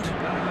Leyland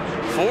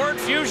Ford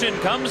Fusion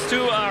comes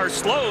to, or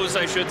slows,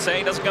 I should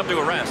say, doesn't come to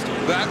a rest.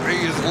 That he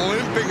is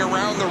limping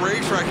around the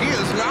racetrack. He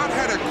has not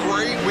had a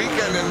great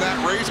weekend in that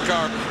race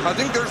car. I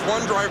think there's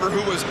one driver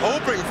who was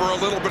hoping for a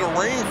little bit of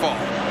rainfall.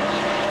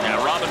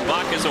 Yeah, Robin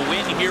Buck has a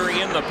win here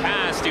in the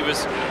past. He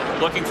was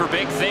looking for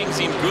big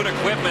things in good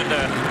equipment,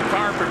 a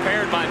car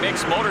prepared by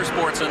Mixed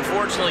Motorsports.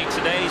 Unfortunately,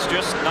 today's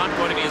just not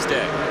going to be his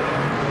day.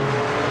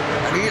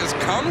 And he has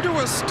come to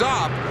a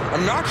stop.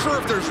 I'm not sure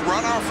if there's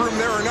runoff room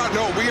there or not.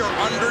 No, we are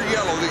under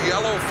yellow. The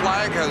yellow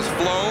flag has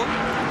flown.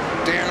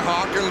 Dan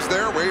Hawkins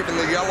there waving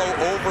the yellow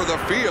over the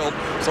field.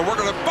 So we're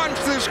going to bunch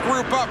this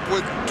group up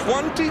with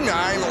 29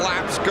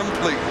 laps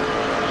complete.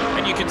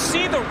 And you can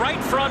see the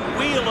right front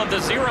wheel of the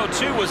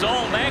 0-2 was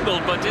all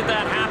mangled, but did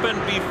that happen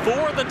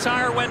before the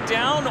tire went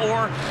down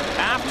or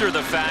after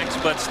the fact?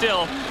 But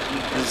still,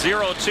 the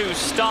 0-2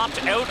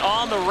 stopped out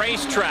on the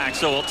racetrack.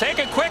 So we'll take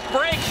a quick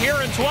break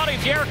here in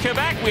Trois-Rivières,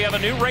 Quebec. We have a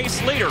new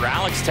race leader,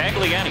 Alex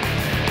Tagliani.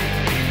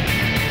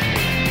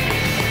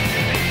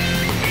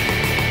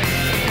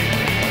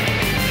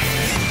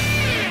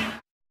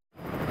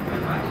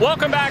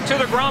 Welcome back to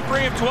the Grand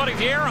Prix of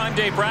Trois-Rivières. I'm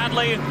Dave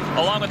Bradley,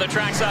 along with the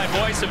trackside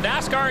voice of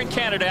NASCAR in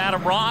Canada,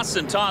 Adam Ross,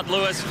 and Todd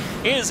Lewis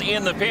is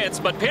in the pits.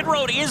 But pit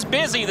road is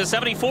busy. The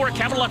 74,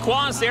 Kevin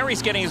Lacroix is there.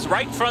 He's getting his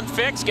right front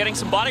fixed, getting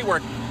some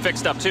bodywork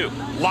fixed up too.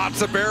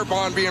 Lots of bear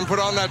bond being put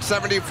on that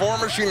 74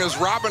 machine as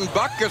Robin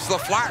Buck gets the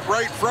flat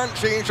right front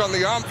change on the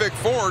Omvic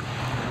Ford.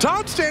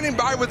 Todd standing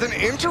by with an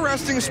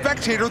interesting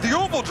spectator, the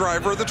oval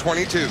driver of the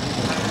 22.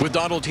 With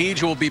Donald Teege,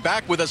 who will be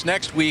back with us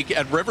next week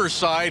at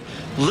Riverside.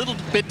 A little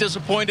bit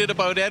disappointed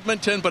about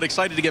Edmonton, but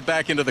excited to get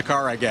back into the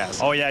car, I guess.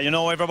 Oh, yeah. You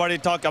know, everybody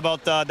talk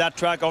about that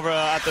track over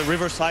at the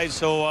Riverside,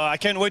 so I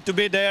can't wait to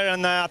be there,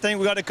 and I think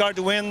we got a car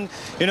to win.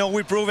 You know,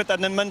 we prove it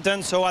at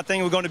Edmonton, so I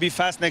think we're going to be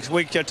fast next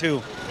week here,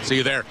 too. See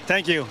you there.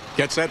 Thank you.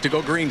 Get set to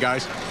go green,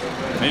 guys.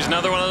 There's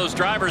another one of those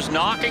drivers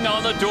knocking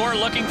on the door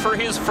looking for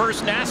his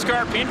first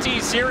NASCAR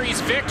Pinty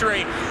Series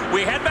victory.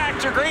 We head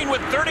back to green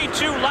with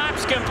 32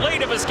 laps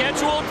complete of a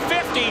scheduled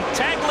 50.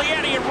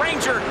 Tagliani and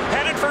Ranger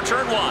headed for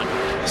turn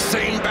 1.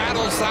 Same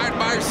battle side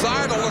by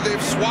side, although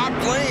they've swapped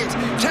lanes.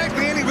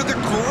 Tagliani with a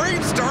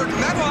great start,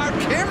 and that'll have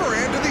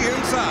Cameron to the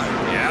inside.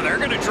 Yeah, they're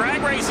going to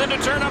drag race into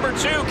turn number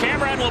 2.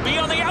 Cameron will be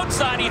on the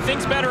outside. He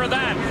thinks better of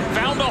that.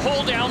 Found the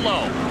hole down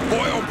low.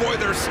 Boy, oh boy,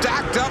 they're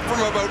stacked up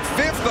from about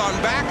 5th on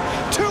back.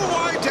 Too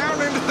wide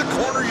down into the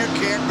corner. You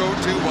can't go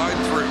too wide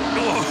through.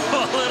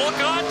 A little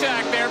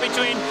contact there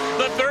between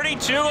the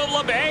 32 of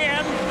LeBay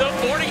and the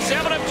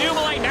 47 of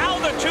Dumoulin. Now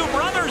the two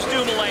brothers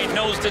Dumoulin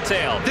nose to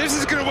tail. This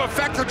is going to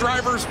affect the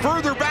drivers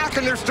further back,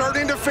 and they're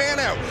starting to fan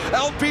out.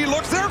 LP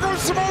looks. There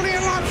goes Simone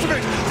and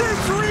Lapsevich. They're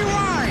 3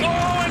 wide.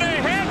 Oh, and a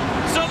hit.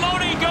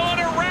 Simone going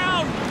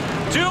around.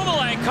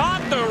 Dumoulin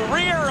caught the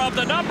rear of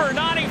the number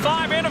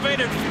 95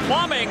 Innovative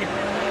Plumbing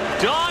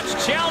Dodge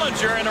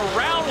Challenger, and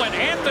around went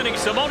Anthony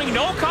Simone.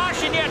 No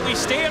caution yet. We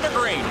stay in the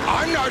green.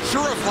 I'm not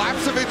sure if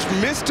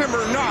Lapsevich missed him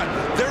or not.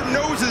 Their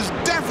noses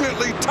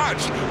definitely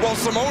touched while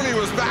Simone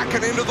was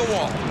backing into the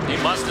wall.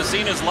 He must have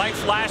seen his light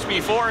flash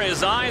before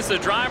his eyes. The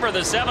driver of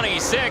the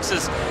 76,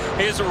 as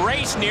his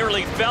race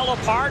nearly fell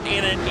apart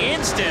in an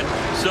instant.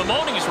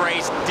 Simone's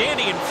race did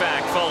in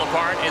fact fall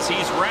apart as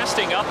he's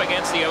resting up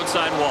against the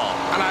outside wall.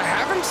 And I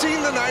haven't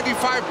seen the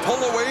 95 pull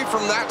away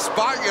from that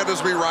spot yet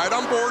as we ride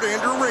on board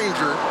Andrew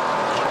Ranger.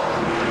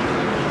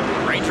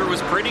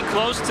 pretty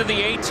close to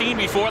the 18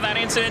 before that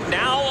incident.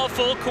 Now a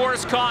full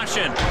course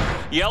caution.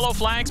 Yellow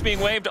flags being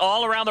waved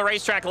all around the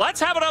racetrack. Let's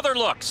have another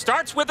look.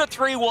 Starts with a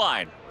 3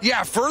 wide.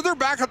 Yeah, further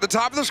back at the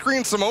top of the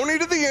screen, Simoni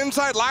to the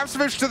inside,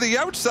 Lapcevich to the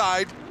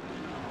outside.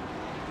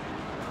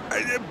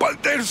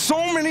 But there's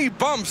so many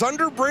bumps.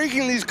 Under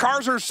braking, these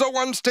cars are so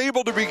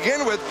unstable to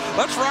begin with.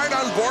 Let's ride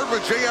on board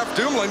with JF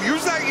Dumoulin.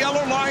 Use that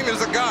yellow line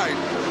as a guide.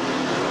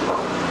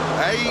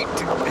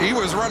 He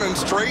was running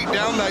straight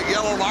down that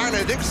yellow line.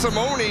 I think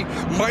Simoni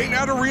might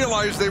not have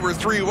realized they were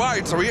 3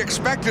 wide, so he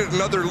expected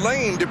another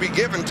lane to be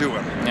given to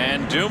him.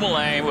 And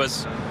Dumoulin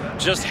was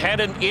just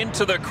heading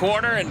into the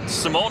corner, and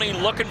Simoni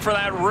looking for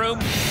that room.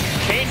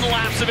 Caden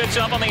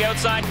Lapcevich up on the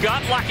outside,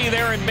 got lucky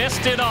there and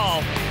missed it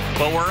all.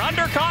 But we're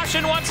under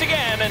caution once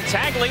again, and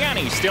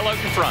Tagliani still out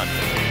in front.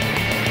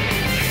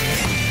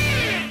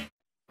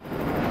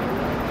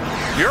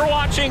 You're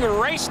watching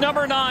race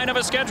number 9 of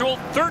a scheduled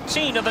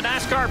 13 of the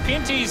NASCAR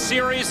Pinty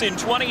Series in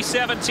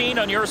 2017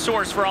 on your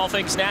source for all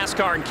things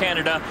NASCAR in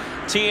Canada,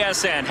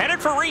 TSN. Headed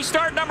for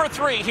restart number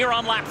 3 here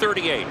on lap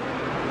 38.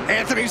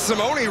 Anthony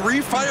Simoni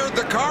refired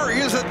the car.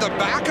 He is at the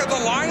back of the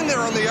line there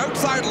on the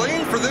outside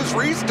lane for this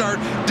restart.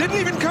 Didn't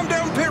even come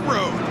down pit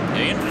road.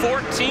 In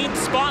 14th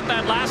spot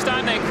that last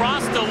time they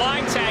crossed the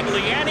line.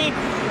 Tagliani,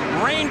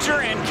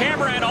 Ranger, and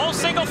Cameron all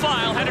single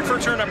file headed for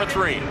turn number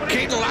 3.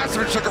 Caden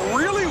Lapcevich took a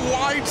really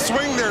wide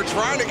swing there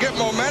trying to get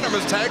momentum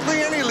as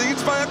Tagliani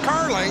leads by a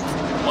car length.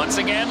 Once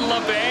again,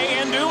 LeBay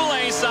and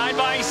Dumoulin side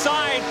by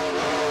side.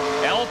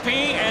 LP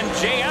and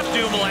JF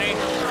Dumoulin.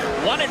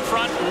 1 in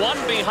front, 1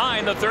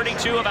 behind the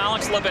 32 of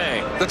Alex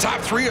LeBay. The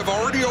top 3 have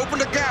already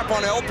opened a gap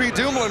on LP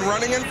Dumoulin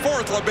running in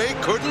 4th. LeBay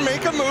couldn't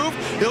make a move.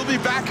 He'll be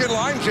back in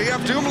line.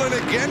 JF Dumoulin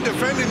again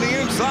defending the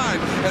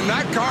inside. And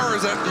that car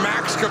is at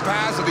max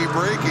capacity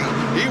braking.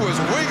 He was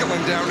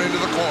wiggling down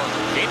into the corner.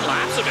 Caden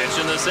Lapcevich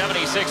in the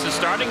 76 is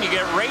starting to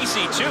get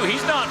racy too.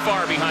 He's not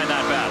far behind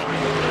that battle.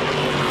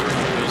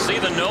 You'll see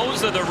the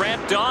nose of the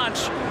red Dodge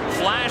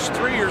flash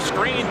through your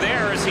screen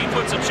there as he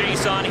puts a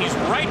chase on. He's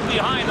right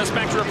behind the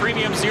Spectra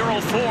Premium 04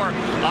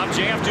 of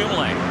JF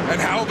Dumoulin. And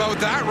how about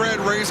that red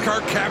race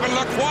car, Kevin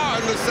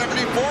Lacroix in the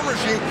 74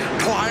 machine,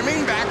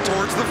 climbing back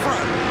towards the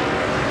front.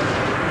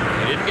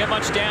 He didn't get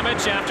much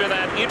damage after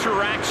that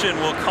interaction,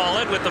 we'll call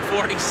it, with the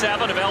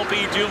 47 of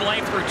LP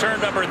Dumoulin through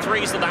turn number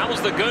 3, so that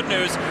was the good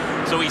news.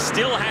 So he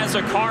still has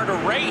a car to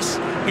race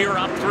here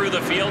up through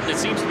the field, and it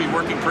seems to be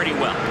working pretty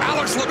well.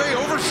 Alex LeBay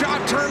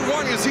overshot turn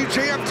 1. You see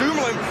JF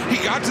Dumoulin, he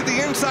got to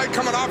the inside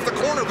coming off the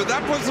corner, but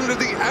that puts him to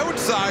the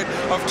outside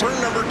of turn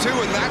number 2,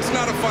 and that's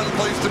not a fun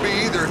place to be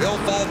either.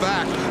 He'll fall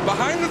back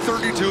behind the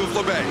 32 of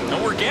LeBay.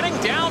 And we're getting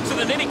down to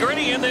the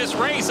nitty-gritty in this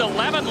race.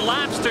 11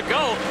 laps to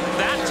go.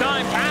 That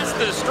time past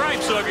the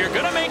stripe, so if you're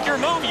going to make your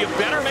move, you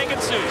better make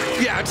it soon.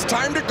 Yeah, it's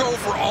time to go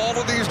for all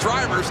of these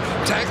drivers.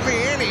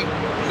 Tagliani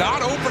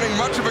not opening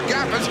much of a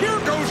gap as here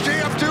goes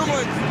JF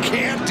Dumoulin.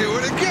 Can't do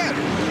it again.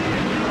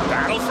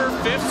 Battle for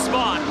 5th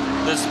spot.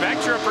 The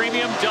Spectra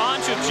Premium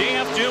Dodge of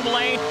JF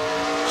Dumoulin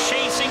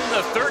chasing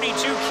the 32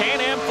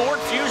 Can-Am Ford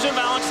Fusion of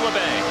Alex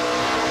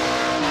LeBay.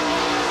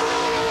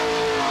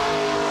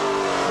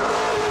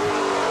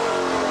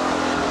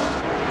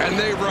 And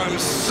they run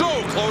so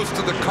close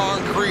to the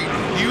concrete,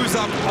 use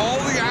up all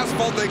the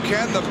asphalt they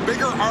can. The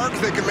bigger arc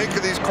they can make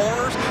of these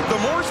corners,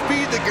 the more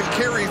speed they can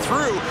carry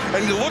through.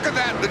 And you look at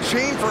that, the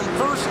chain from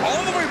 1st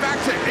all the way back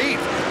to 8th.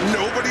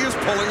 Nobody is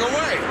pulling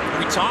away.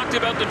 We talked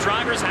about the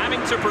drivers having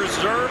to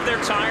preserve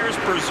their tires,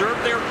 preserve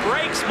their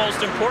brakes,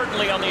 most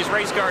importantly on these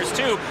race cars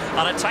too.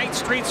 On a tight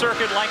street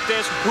circuit like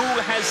this, who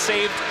has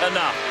saved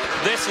enough?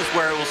 This is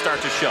where it will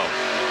start to show.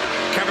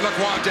 Kevin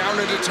Lacroix down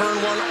into turn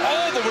 1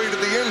 all the way to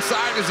the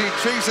inside as he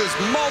chases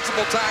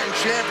multiple-time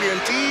champion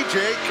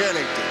TJ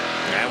Kennington.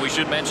 And we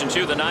should mention,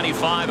 too, the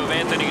 95 of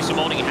Anthony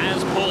Simoni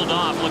has pulled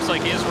off. Looks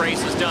like his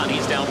race is done.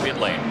 He's down pit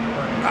lane.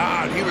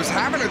 He was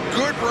having a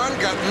good run,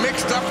 got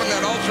mixed up in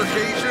that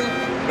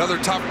altercation. Another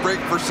tough break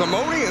for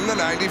Simoni in the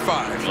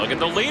 95. Look at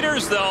the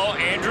leaders, though.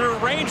 Andrew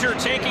Ranger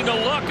taking a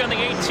look on the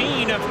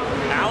 18 of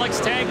Alex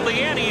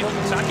Tagliani.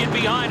 Tuck it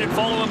behind and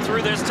follow him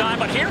through this time.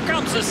 But here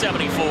comes the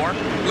 74.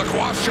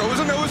 Lacroix shows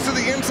a nose to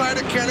the inside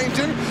of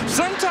Kennington.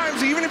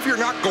 Sometimes, even if you're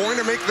not going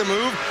to make the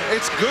move,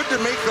 it's good to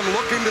make them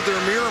look into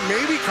their mirror,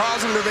 maybe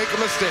cause them to make a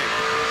mistake.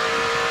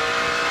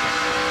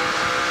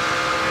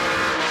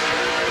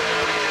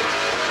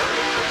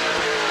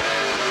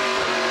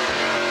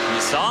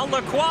 Saw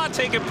Lacroix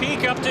take a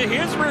peek up to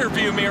his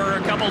rearview mirror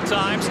a couple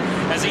times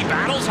as he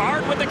battles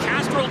hard with the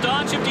Castrol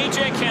Dodge of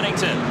DJ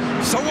Kennington.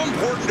 So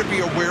important to be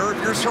aware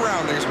of your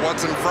surroundings,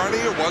 what's in front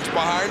of you, what's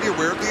behind you,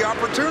 where the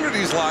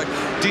opportunities lie.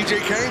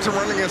 DJ Kennington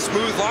running a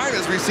smooth line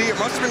as we see it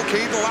must have been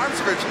Caden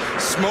Lapcevich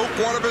smoked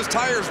one of his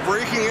tires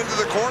breaking into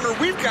the corner.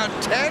 We've got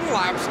 10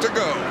 laps to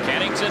go.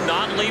 Kennington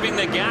not leaving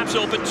the gaps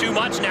open too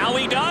much. Now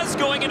he does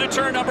going into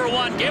turn number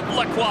 1. Give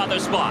Lacroix the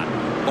spot.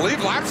 I believe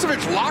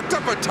Lapcevich locked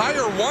up a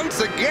tire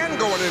once again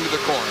going into the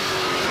corner.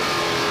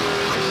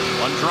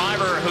 One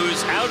driver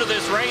who's out of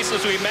this race,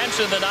 as we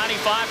mentioned, the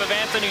 95 of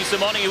Anthony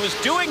Simone, who was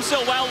doing so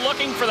well,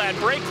 looking for that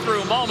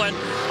breakthrough moment.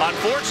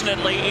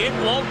 Unfortunately, it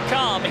won't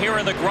come here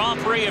in the Grand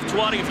Prix of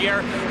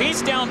Trois-Rivières.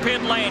 He's down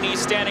pit lane. He's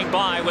standing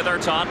by with our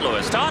Todd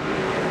Lewis. Todd?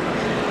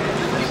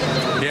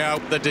 Yeah,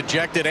 the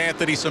dejected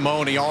Anthony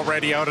Simone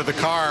already out of the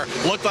car.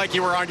 Looked like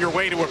you were on your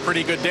way to a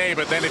pretty good day,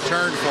 but then it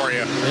turned for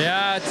you.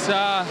 Yeah, it's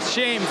a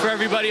shame for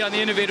everybody on the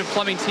Innovative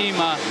Plumbing team.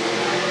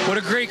 What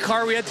a great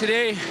car we had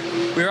today.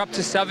 We were up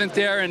to 7th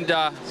there, and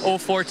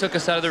 04 took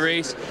us out of the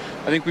race.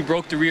 I think we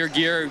broke the rear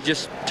gear,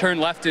 just turned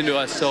left into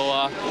us. So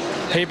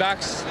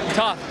payback's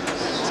tough.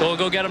 So we'll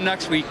go get them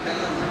next week.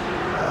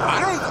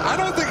 I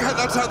don't think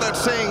that's how that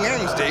saying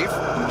ends, Dave.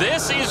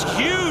 This is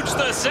huge.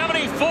 The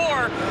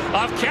 74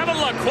 of Kevin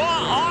Lacroix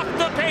off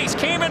the pace.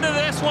 Came into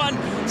this one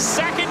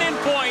second in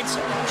points,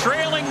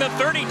 trailing the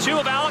 32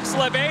 of Alex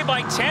Lebay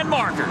by 10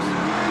 markers.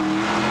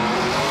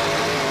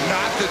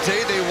 Not the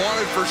day they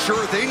wanted for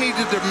sure. They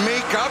needed to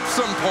make up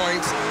some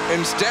points.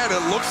 Instead,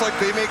 it looks like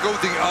they may go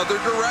the other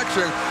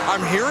direction.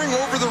 I'm hearing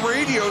over the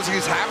radios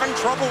he's having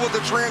trouble with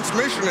the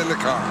transmission in the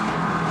car.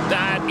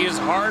 That is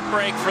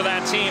heartbreak for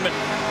that team.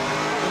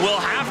 We'll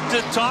have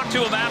to talk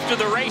to him after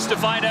the race to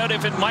find out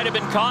if it might have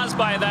been caused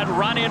by that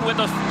run-in with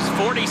the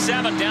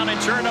 47 down in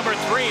turn number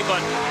 3,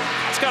 but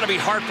it's got to be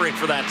heartbreak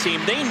for that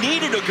team. They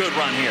needed a good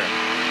run here.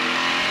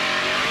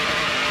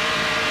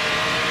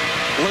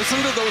 Listen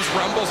to those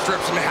rumble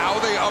strips and how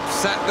they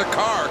upset the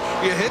car.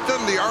 You hit them,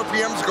 the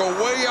RPMs go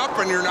way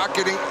up, and you're not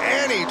getting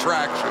any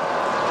traction.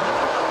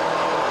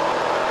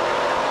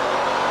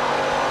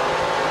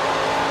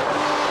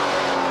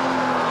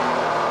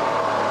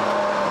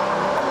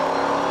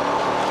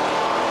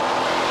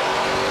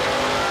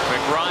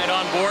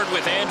 Board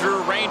with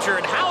Andrew Ranger.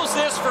 And how's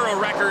this for a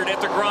record at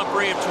the Grand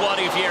Prix of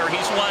Trois-Rivières?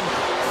 He's won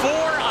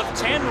 4 of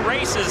 10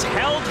 races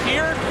held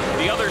here.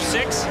 The other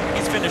 6,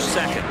 he's finished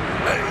second.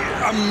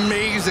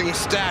 Amazing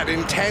stat.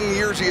 In 10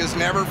 years, he has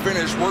never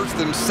finished worse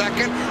than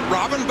second.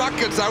 Robin Buck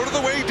gets out of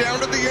the way, down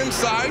to the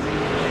inside.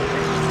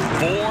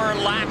 4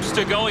 laps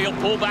to go. He'll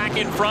pull back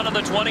in front of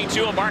the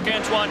 22 of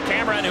Marc-Antoine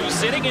Cameron, who's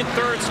sitting in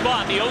 3rd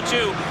spot. The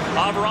 02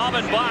 of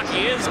Robin Buck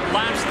is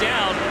laps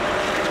down,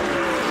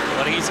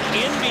 but he's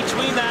in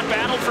between that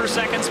battle for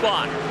 2nd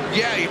spot.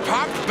 Yeah, he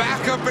popped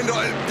back up into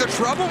the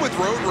trouble with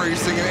road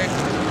racing.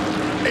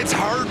 It's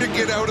hard to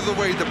get out of the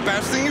way. The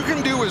best thing you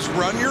can do is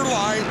run your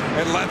line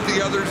and let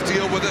the others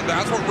deal with it.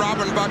 That's what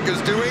Robin Buck is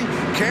doing.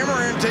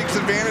 Cameron takes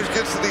advantage,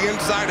 gets to the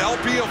inside.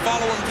 LP will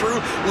follow him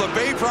through.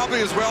 LeBay probably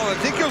as well. I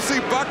think you'll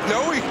see Buck.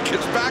 No, he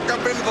gets back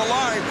up into the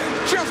line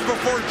just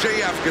before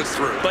JF gets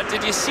through. But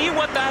did you see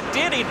what that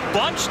did? He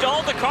bunched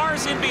all the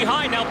cars in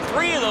behind. Now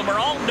 3 of them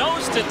are all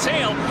nose to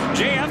tail.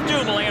 JF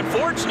Dumoulin,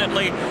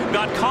 unfortunately,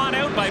 got caught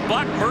out by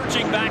Buck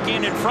merging back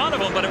in front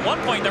of him. But at one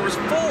point, there was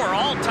 4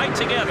 all tight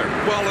together.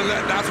 Well,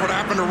 and that's what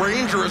happened to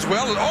Ranger as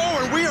well.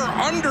 Oh, and we are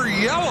under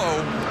yellow.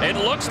 It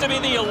looks to be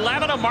the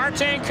 11 of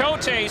Martin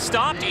Cote,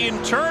 stopped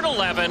in turn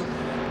 11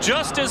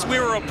 just as we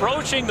were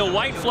approaching the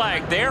white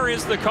flag. There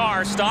is the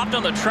car stopped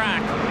on the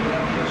track.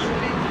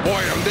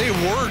 Boy, they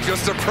were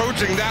just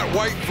approaching that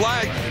white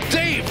flag.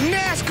 Dave,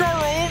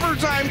 NASCAR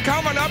overtime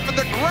coming up at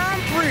the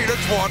Grand Prix de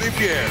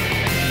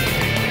Trois-Rivières.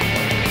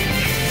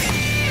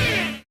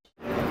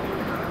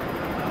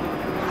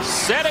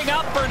 Setting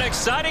up for an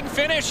exciting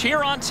finish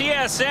here on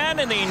TSN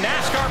in the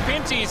NASCAR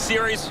Pinty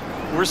Series.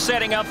 We're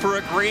setting up for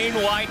a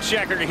green-white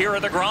checkered here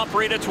at the Grand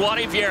Prix de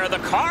Trois-Rivières. The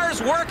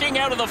car's working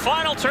out of the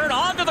final turn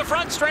onto the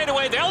front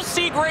straightaway. They'll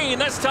see green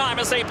this time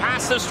as they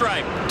pass the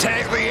stripe.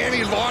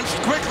 Tagliani launched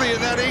quickly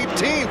in that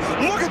 18.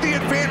 Look at the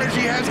advantage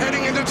he has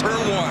heading into turn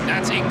 1.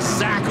 That's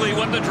exactly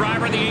what the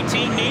driver of the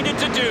 18 needed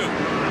to do.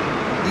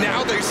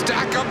 Now they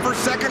stack up for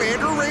second.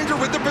 Andrew Ranger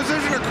with the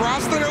position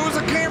across the nose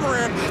of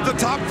Cameron. The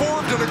top 4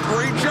 have done a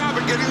great job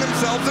of getting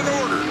themselves in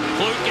order.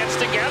 Clute gets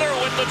together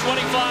with the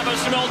 25 of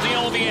Simone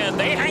Diolvien.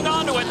 They hang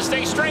on to it and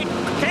stay straight.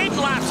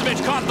 Caden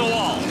Lapsevich caught the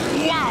wall.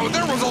 Wow,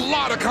 there was a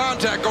lot of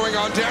contact going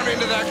on down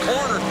into that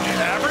corner.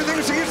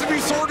 Everything seems to be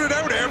sorted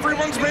out.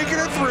 Everyone's making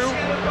it through.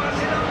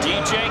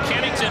 DJ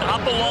Kennington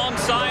up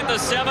alongside the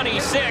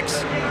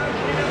 76.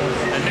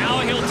 And now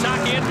he'll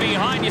tuck in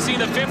behind. You see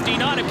the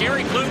 59 of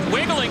Gary Clute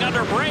wiggling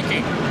under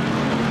braking.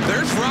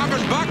 There's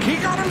Robin Buck. He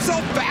got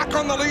himself back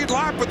on the lead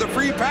lap with the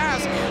free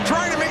pass,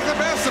 trying to make the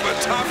best of a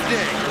tough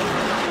day.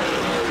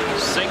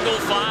 Single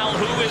file,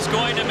 who is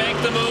going to make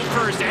the move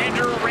first?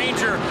 Andrew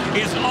Ranger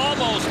is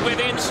almost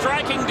within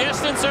striking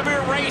distance of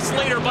your race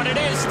leader, but it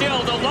is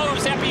still the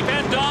Lowe's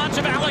EpiPen Dodge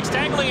of Alex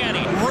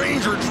Tagliani.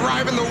 Ranger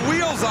driving the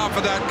wheels off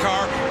of that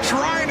car,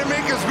 trying to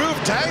make his move.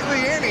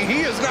 Tagliani,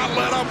 he has not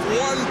let up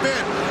one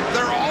bit.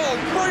 They're all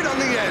right on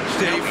the edge,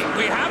 Dave.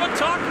 We haven't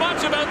talked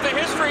much about the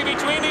history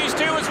between these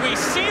two as we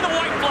see the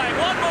white flag.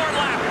 One more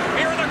lap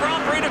here in the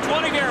Grand Prix de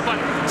Trois-Rivières,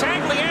 but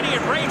Tagliani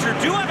and Ranger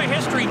do have a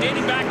history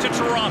dating back to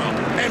Toronto.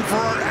 And for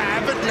our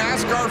avid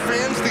NASCAR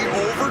fans, the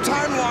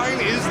overtime line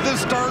is the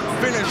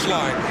start-finish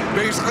line.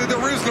 Basically,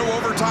 there is no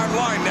overtime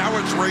line. Now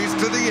it's race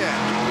to the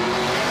end.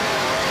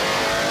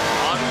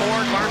 On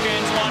board,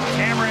 Marc-Antoine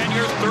Cameron,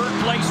 your 3rd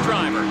place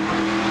driver.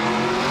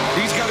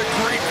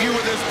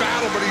 of this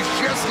battle, but he's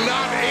just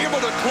not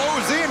able to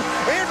close in.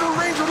 Andrew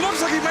Ranger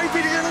looks like he might be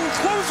getting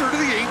closer to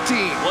the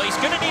 18. Well, he's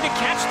going to need to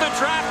catch the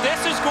trap.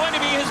 This is going to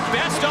be his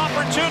best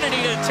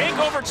opportunity to take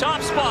over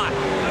top spot.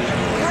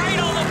 Right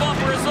on the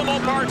bumper is the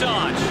Mopar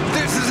Dodge.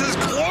 This is as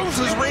close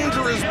as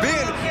Ranger has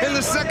been. In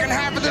the second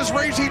half of this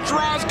race, he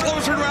draws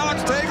closer to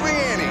Alex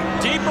Tagliani.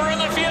 Deeper in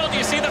the field,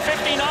 you see the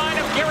 59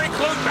 of Gary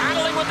Clute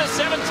battling with the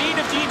 17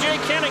 of DJ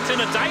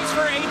Kennington. A dice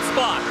for 8th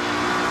spot.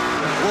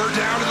 We're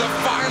down to the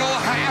final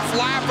half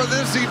lap of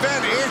this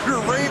event. Andrew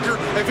Ranger,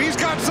 if he's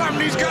got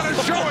something, he's got to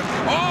show it.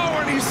 Oh,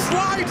 and he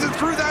slides it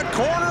through that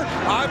corner.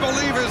 I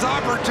believe his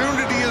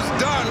opportunity is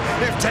done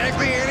if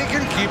Tagliani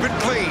can keep it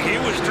clean.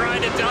 He was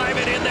trying to dive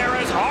it in there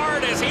as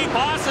hard as he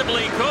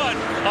possibly could.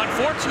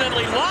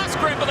 Unfortunately, lost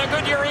grip of the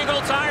Goodyear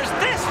Eagle tires.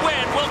 This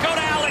win will go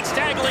to Alex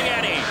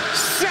Tagliani.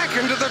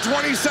 Second to the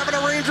 27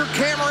 of Ranger.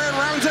 Cameron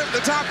rounds out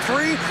the top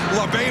 3.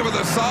 LeBay with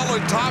a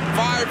solid top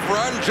 5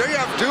 run.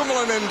 JF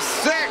Dumoulin in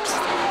 6th.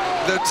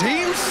 The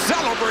team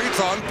celebrates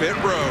on pit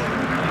road.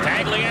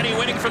 Tagliani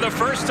winning for the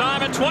first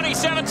time in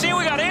 2017.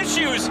 We got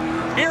issues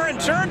here in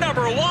turn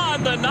number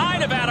 1. The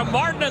 9 of Adam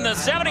Martin and the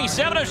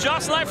 77 of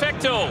Jocelyn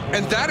Fecteau.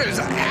 And that is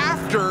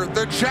after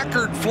the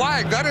checkered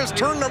flag. That is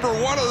turn number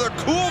 1 of the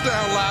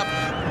cool-down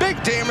lap.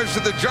 Big damage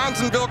to the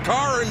Johnsonville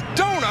car and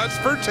donuts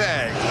for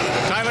Tag.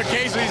 Tyler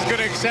Casey's going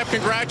to accept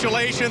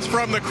congratulations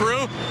from the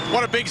crew.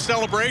 What a big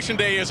celebration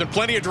day is, and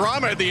plenty of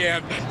drama at the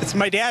end. It's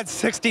my dad's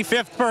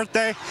 65th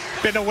birthday.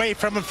 Been away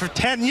from him for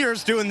 10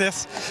 years doing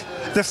this.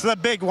 This is a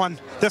big one.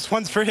 This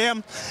one's for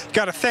him.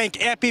 Got to thank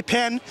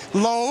EpiPen,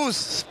 Lowe's,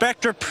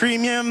 Spectra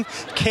Premium,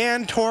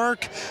 Can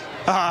Torque,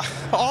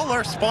 all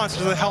our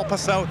sponsors that help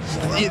us out.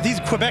 These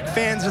Quebec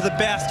fans are the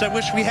best. I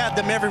wish we had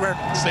them everywhere.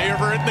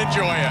 Savor it and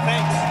enjoy it.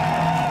 Thanks.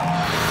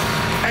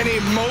 An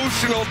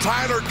emotional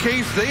Tyler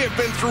Case. They have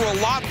been through a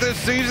lot this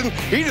season.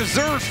 He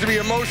deserves to be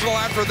emotional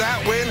after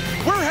that win.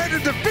 We're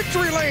headed to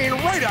victory lane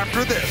right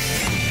after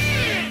this.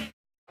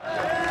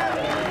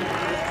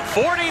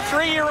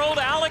 43-year-old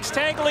Alex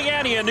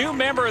Tagliani, a new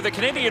member of the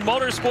Canadian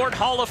Motorsport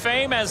Hall of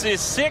Fame, has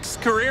his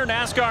 6th career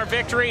NASCAR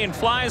victory and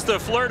flies the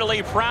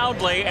fleur-de-lis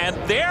proudly. And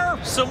there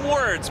some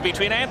words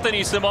between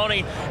Anthony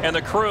Simone and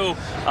the crew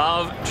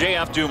of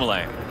JF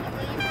Dumoulin.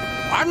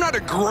 I'm not a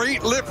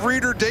great lip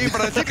reader, Dave,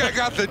 but I think I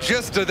got the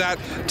gist of that.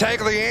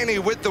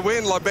 Tagliani with the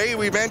win. LeBay,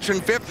 we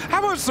mentioned 5th. How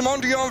about Simon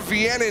Dion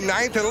Vienne in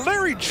 9th and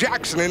Larry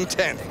Jackson in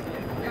 10th?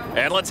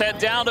 And let's head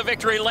down to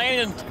victory lane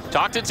and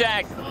talk to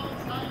Tag.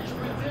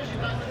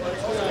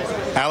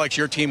 Alex,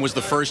 your team was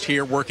the first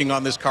here working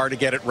on this car to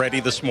get it ready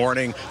this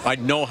morning. I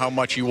know how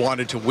much you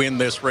wanted to win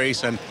this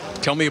race, and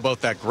tell me about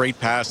that great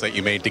pass that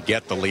you made to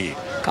get the lead.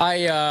 I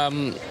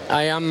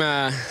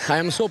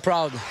am so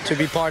proud to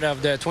be part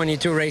of the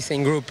 22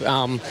 racing group.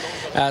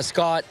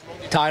 Scott,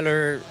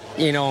 Tyler,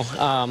 you know,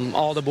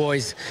 all the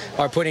boys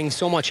are putting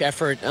so much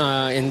effort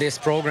in this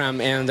program.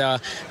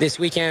 And this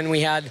weekend we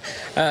had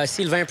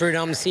Sylvain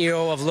Prudhomme,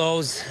 CEO of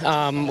Lowe's.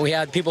 We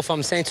had people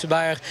from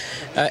Saint-Hubert,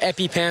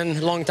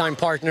 EpiPen, longtime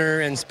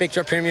partner, and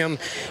Spectra Premium.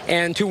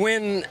 And to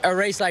win a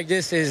race like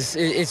this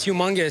it's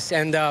humongous.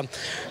 And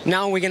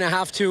now I'm gonna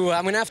have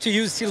to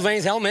use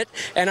Sylvain's helmet,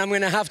 and I'm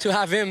gonna have to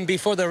have him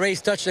before the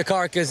race touch the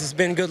car, because it's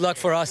been good luck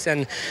for us.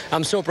 And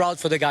I'm so proud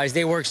for the guys.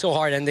 They work so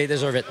hard and they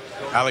deserve it.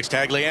 Alex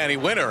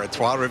Tagliani, winner at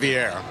Trois-Rivières.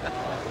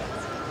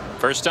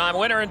 First time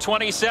winner in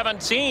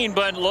 2017,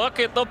 but look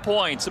at the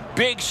points.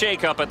 Big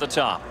shakeup at the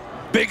top.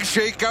 Big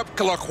shakeup.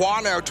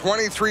 Lacroix now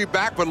 23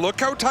 back, but look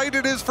how tight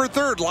it is for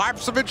 3rd.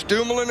 Lapsevich,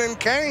 Dumoulin, and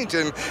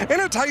Kennington in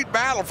a tight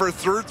battle for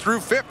 3rd through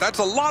 5th. That's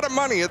a lot of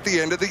money at the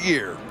end of the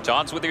year.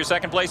 Todd's with your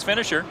 2nd place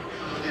finisher.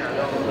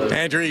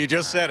 Andrew, you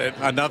just said it.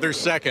 Another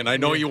 2nd. I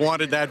know you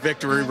wanted that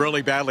victory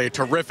really badly. A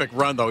terrific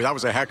run, though. That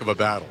was a heck of a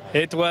battle.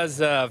 It was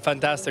a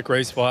fantastic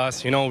race for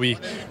us. You know, we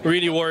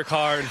really work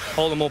hard.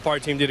 All the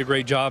Mopar team did a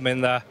great job.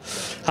 And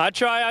I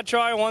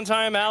try. One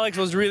time, Alex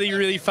was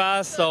really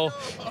fast, so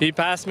he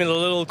passed me the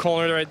little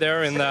corner right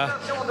there. And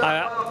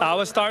I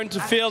was starting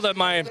to feel that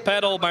my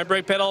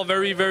brake pedal,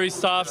 very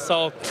soft.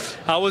 So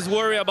I was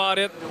worried about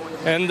it.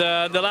 And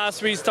the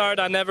last restart,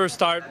 I never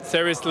start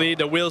seriously.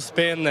 The wheel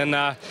spin, and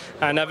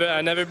I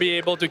never be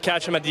able to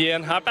catch him at the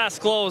end. I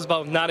passed close,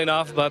 but not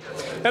enough. But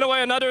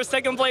anyway, another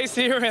 2nd place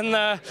here,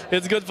 and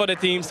it's good for the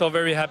team. So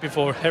very happy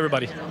for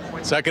everybody.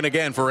 2nd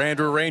again for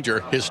Andrew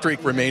Ranger. His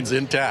streak remains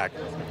intact.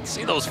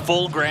 See those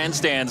full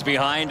grandstands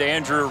behind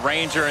Andrew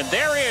Ranger, and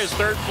there he is,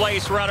 3rd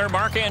place runner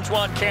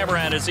Marc-Antoine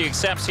Cameron as he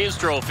accepts his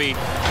trophy.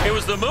 It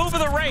was the move of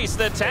the race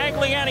that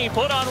Tagliani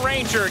put on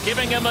Ranger,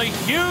 giving him a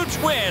huge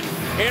win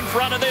in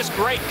front of this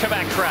great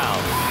Quebec crowd.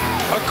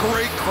 A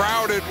great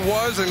crowd it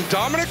was, and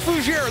Dominic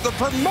Fougere, the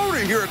promoter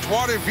here at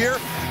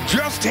Trois-Rivières,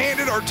 just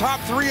handed our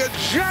top 3 a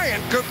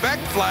giant Quebec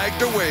flag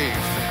to wave.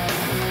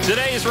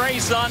 Today's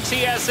race on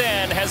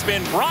TSN has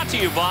been brought to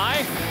you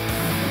by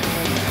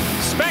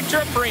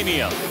Spectra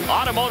Premium,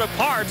 automotive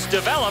parts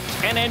developed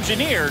and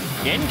engineered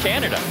in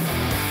Canada.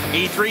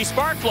 E3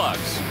 spark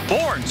plugs,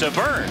 born to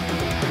burn.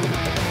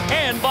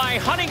 And by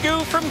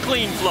Honeygoo from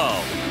Clean Flow,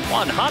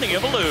 one honey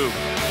of a lube.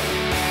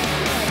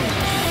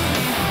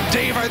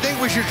 Dave, I think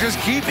we should just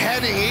keep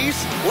heading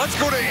east. Let's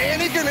go to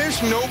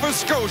Antigonish, Nova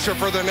Scotia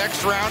for the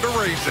next round of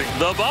racing.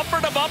 The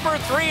bumper-to-bumper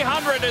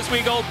 300 as we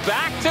go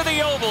back to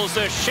the ovals.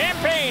 The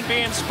champagne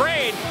being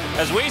sprayed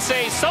as we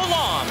say so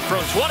long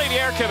from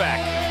Trois-Rivières,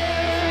 Quebec.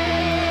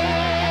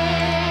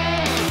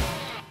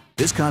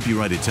 This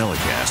copyrighted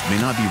telecast may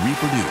not be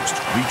reproduced,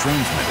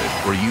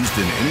 retransmitted, or used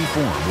in any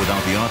form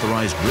without the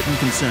authorized written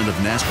consent of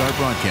NASCAR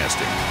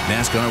Broadcasting.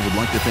 NASCAR would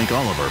like to thank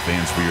all of our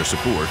fans for your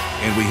support,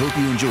 and we hope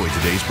you enjoyed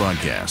today's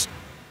broadcast.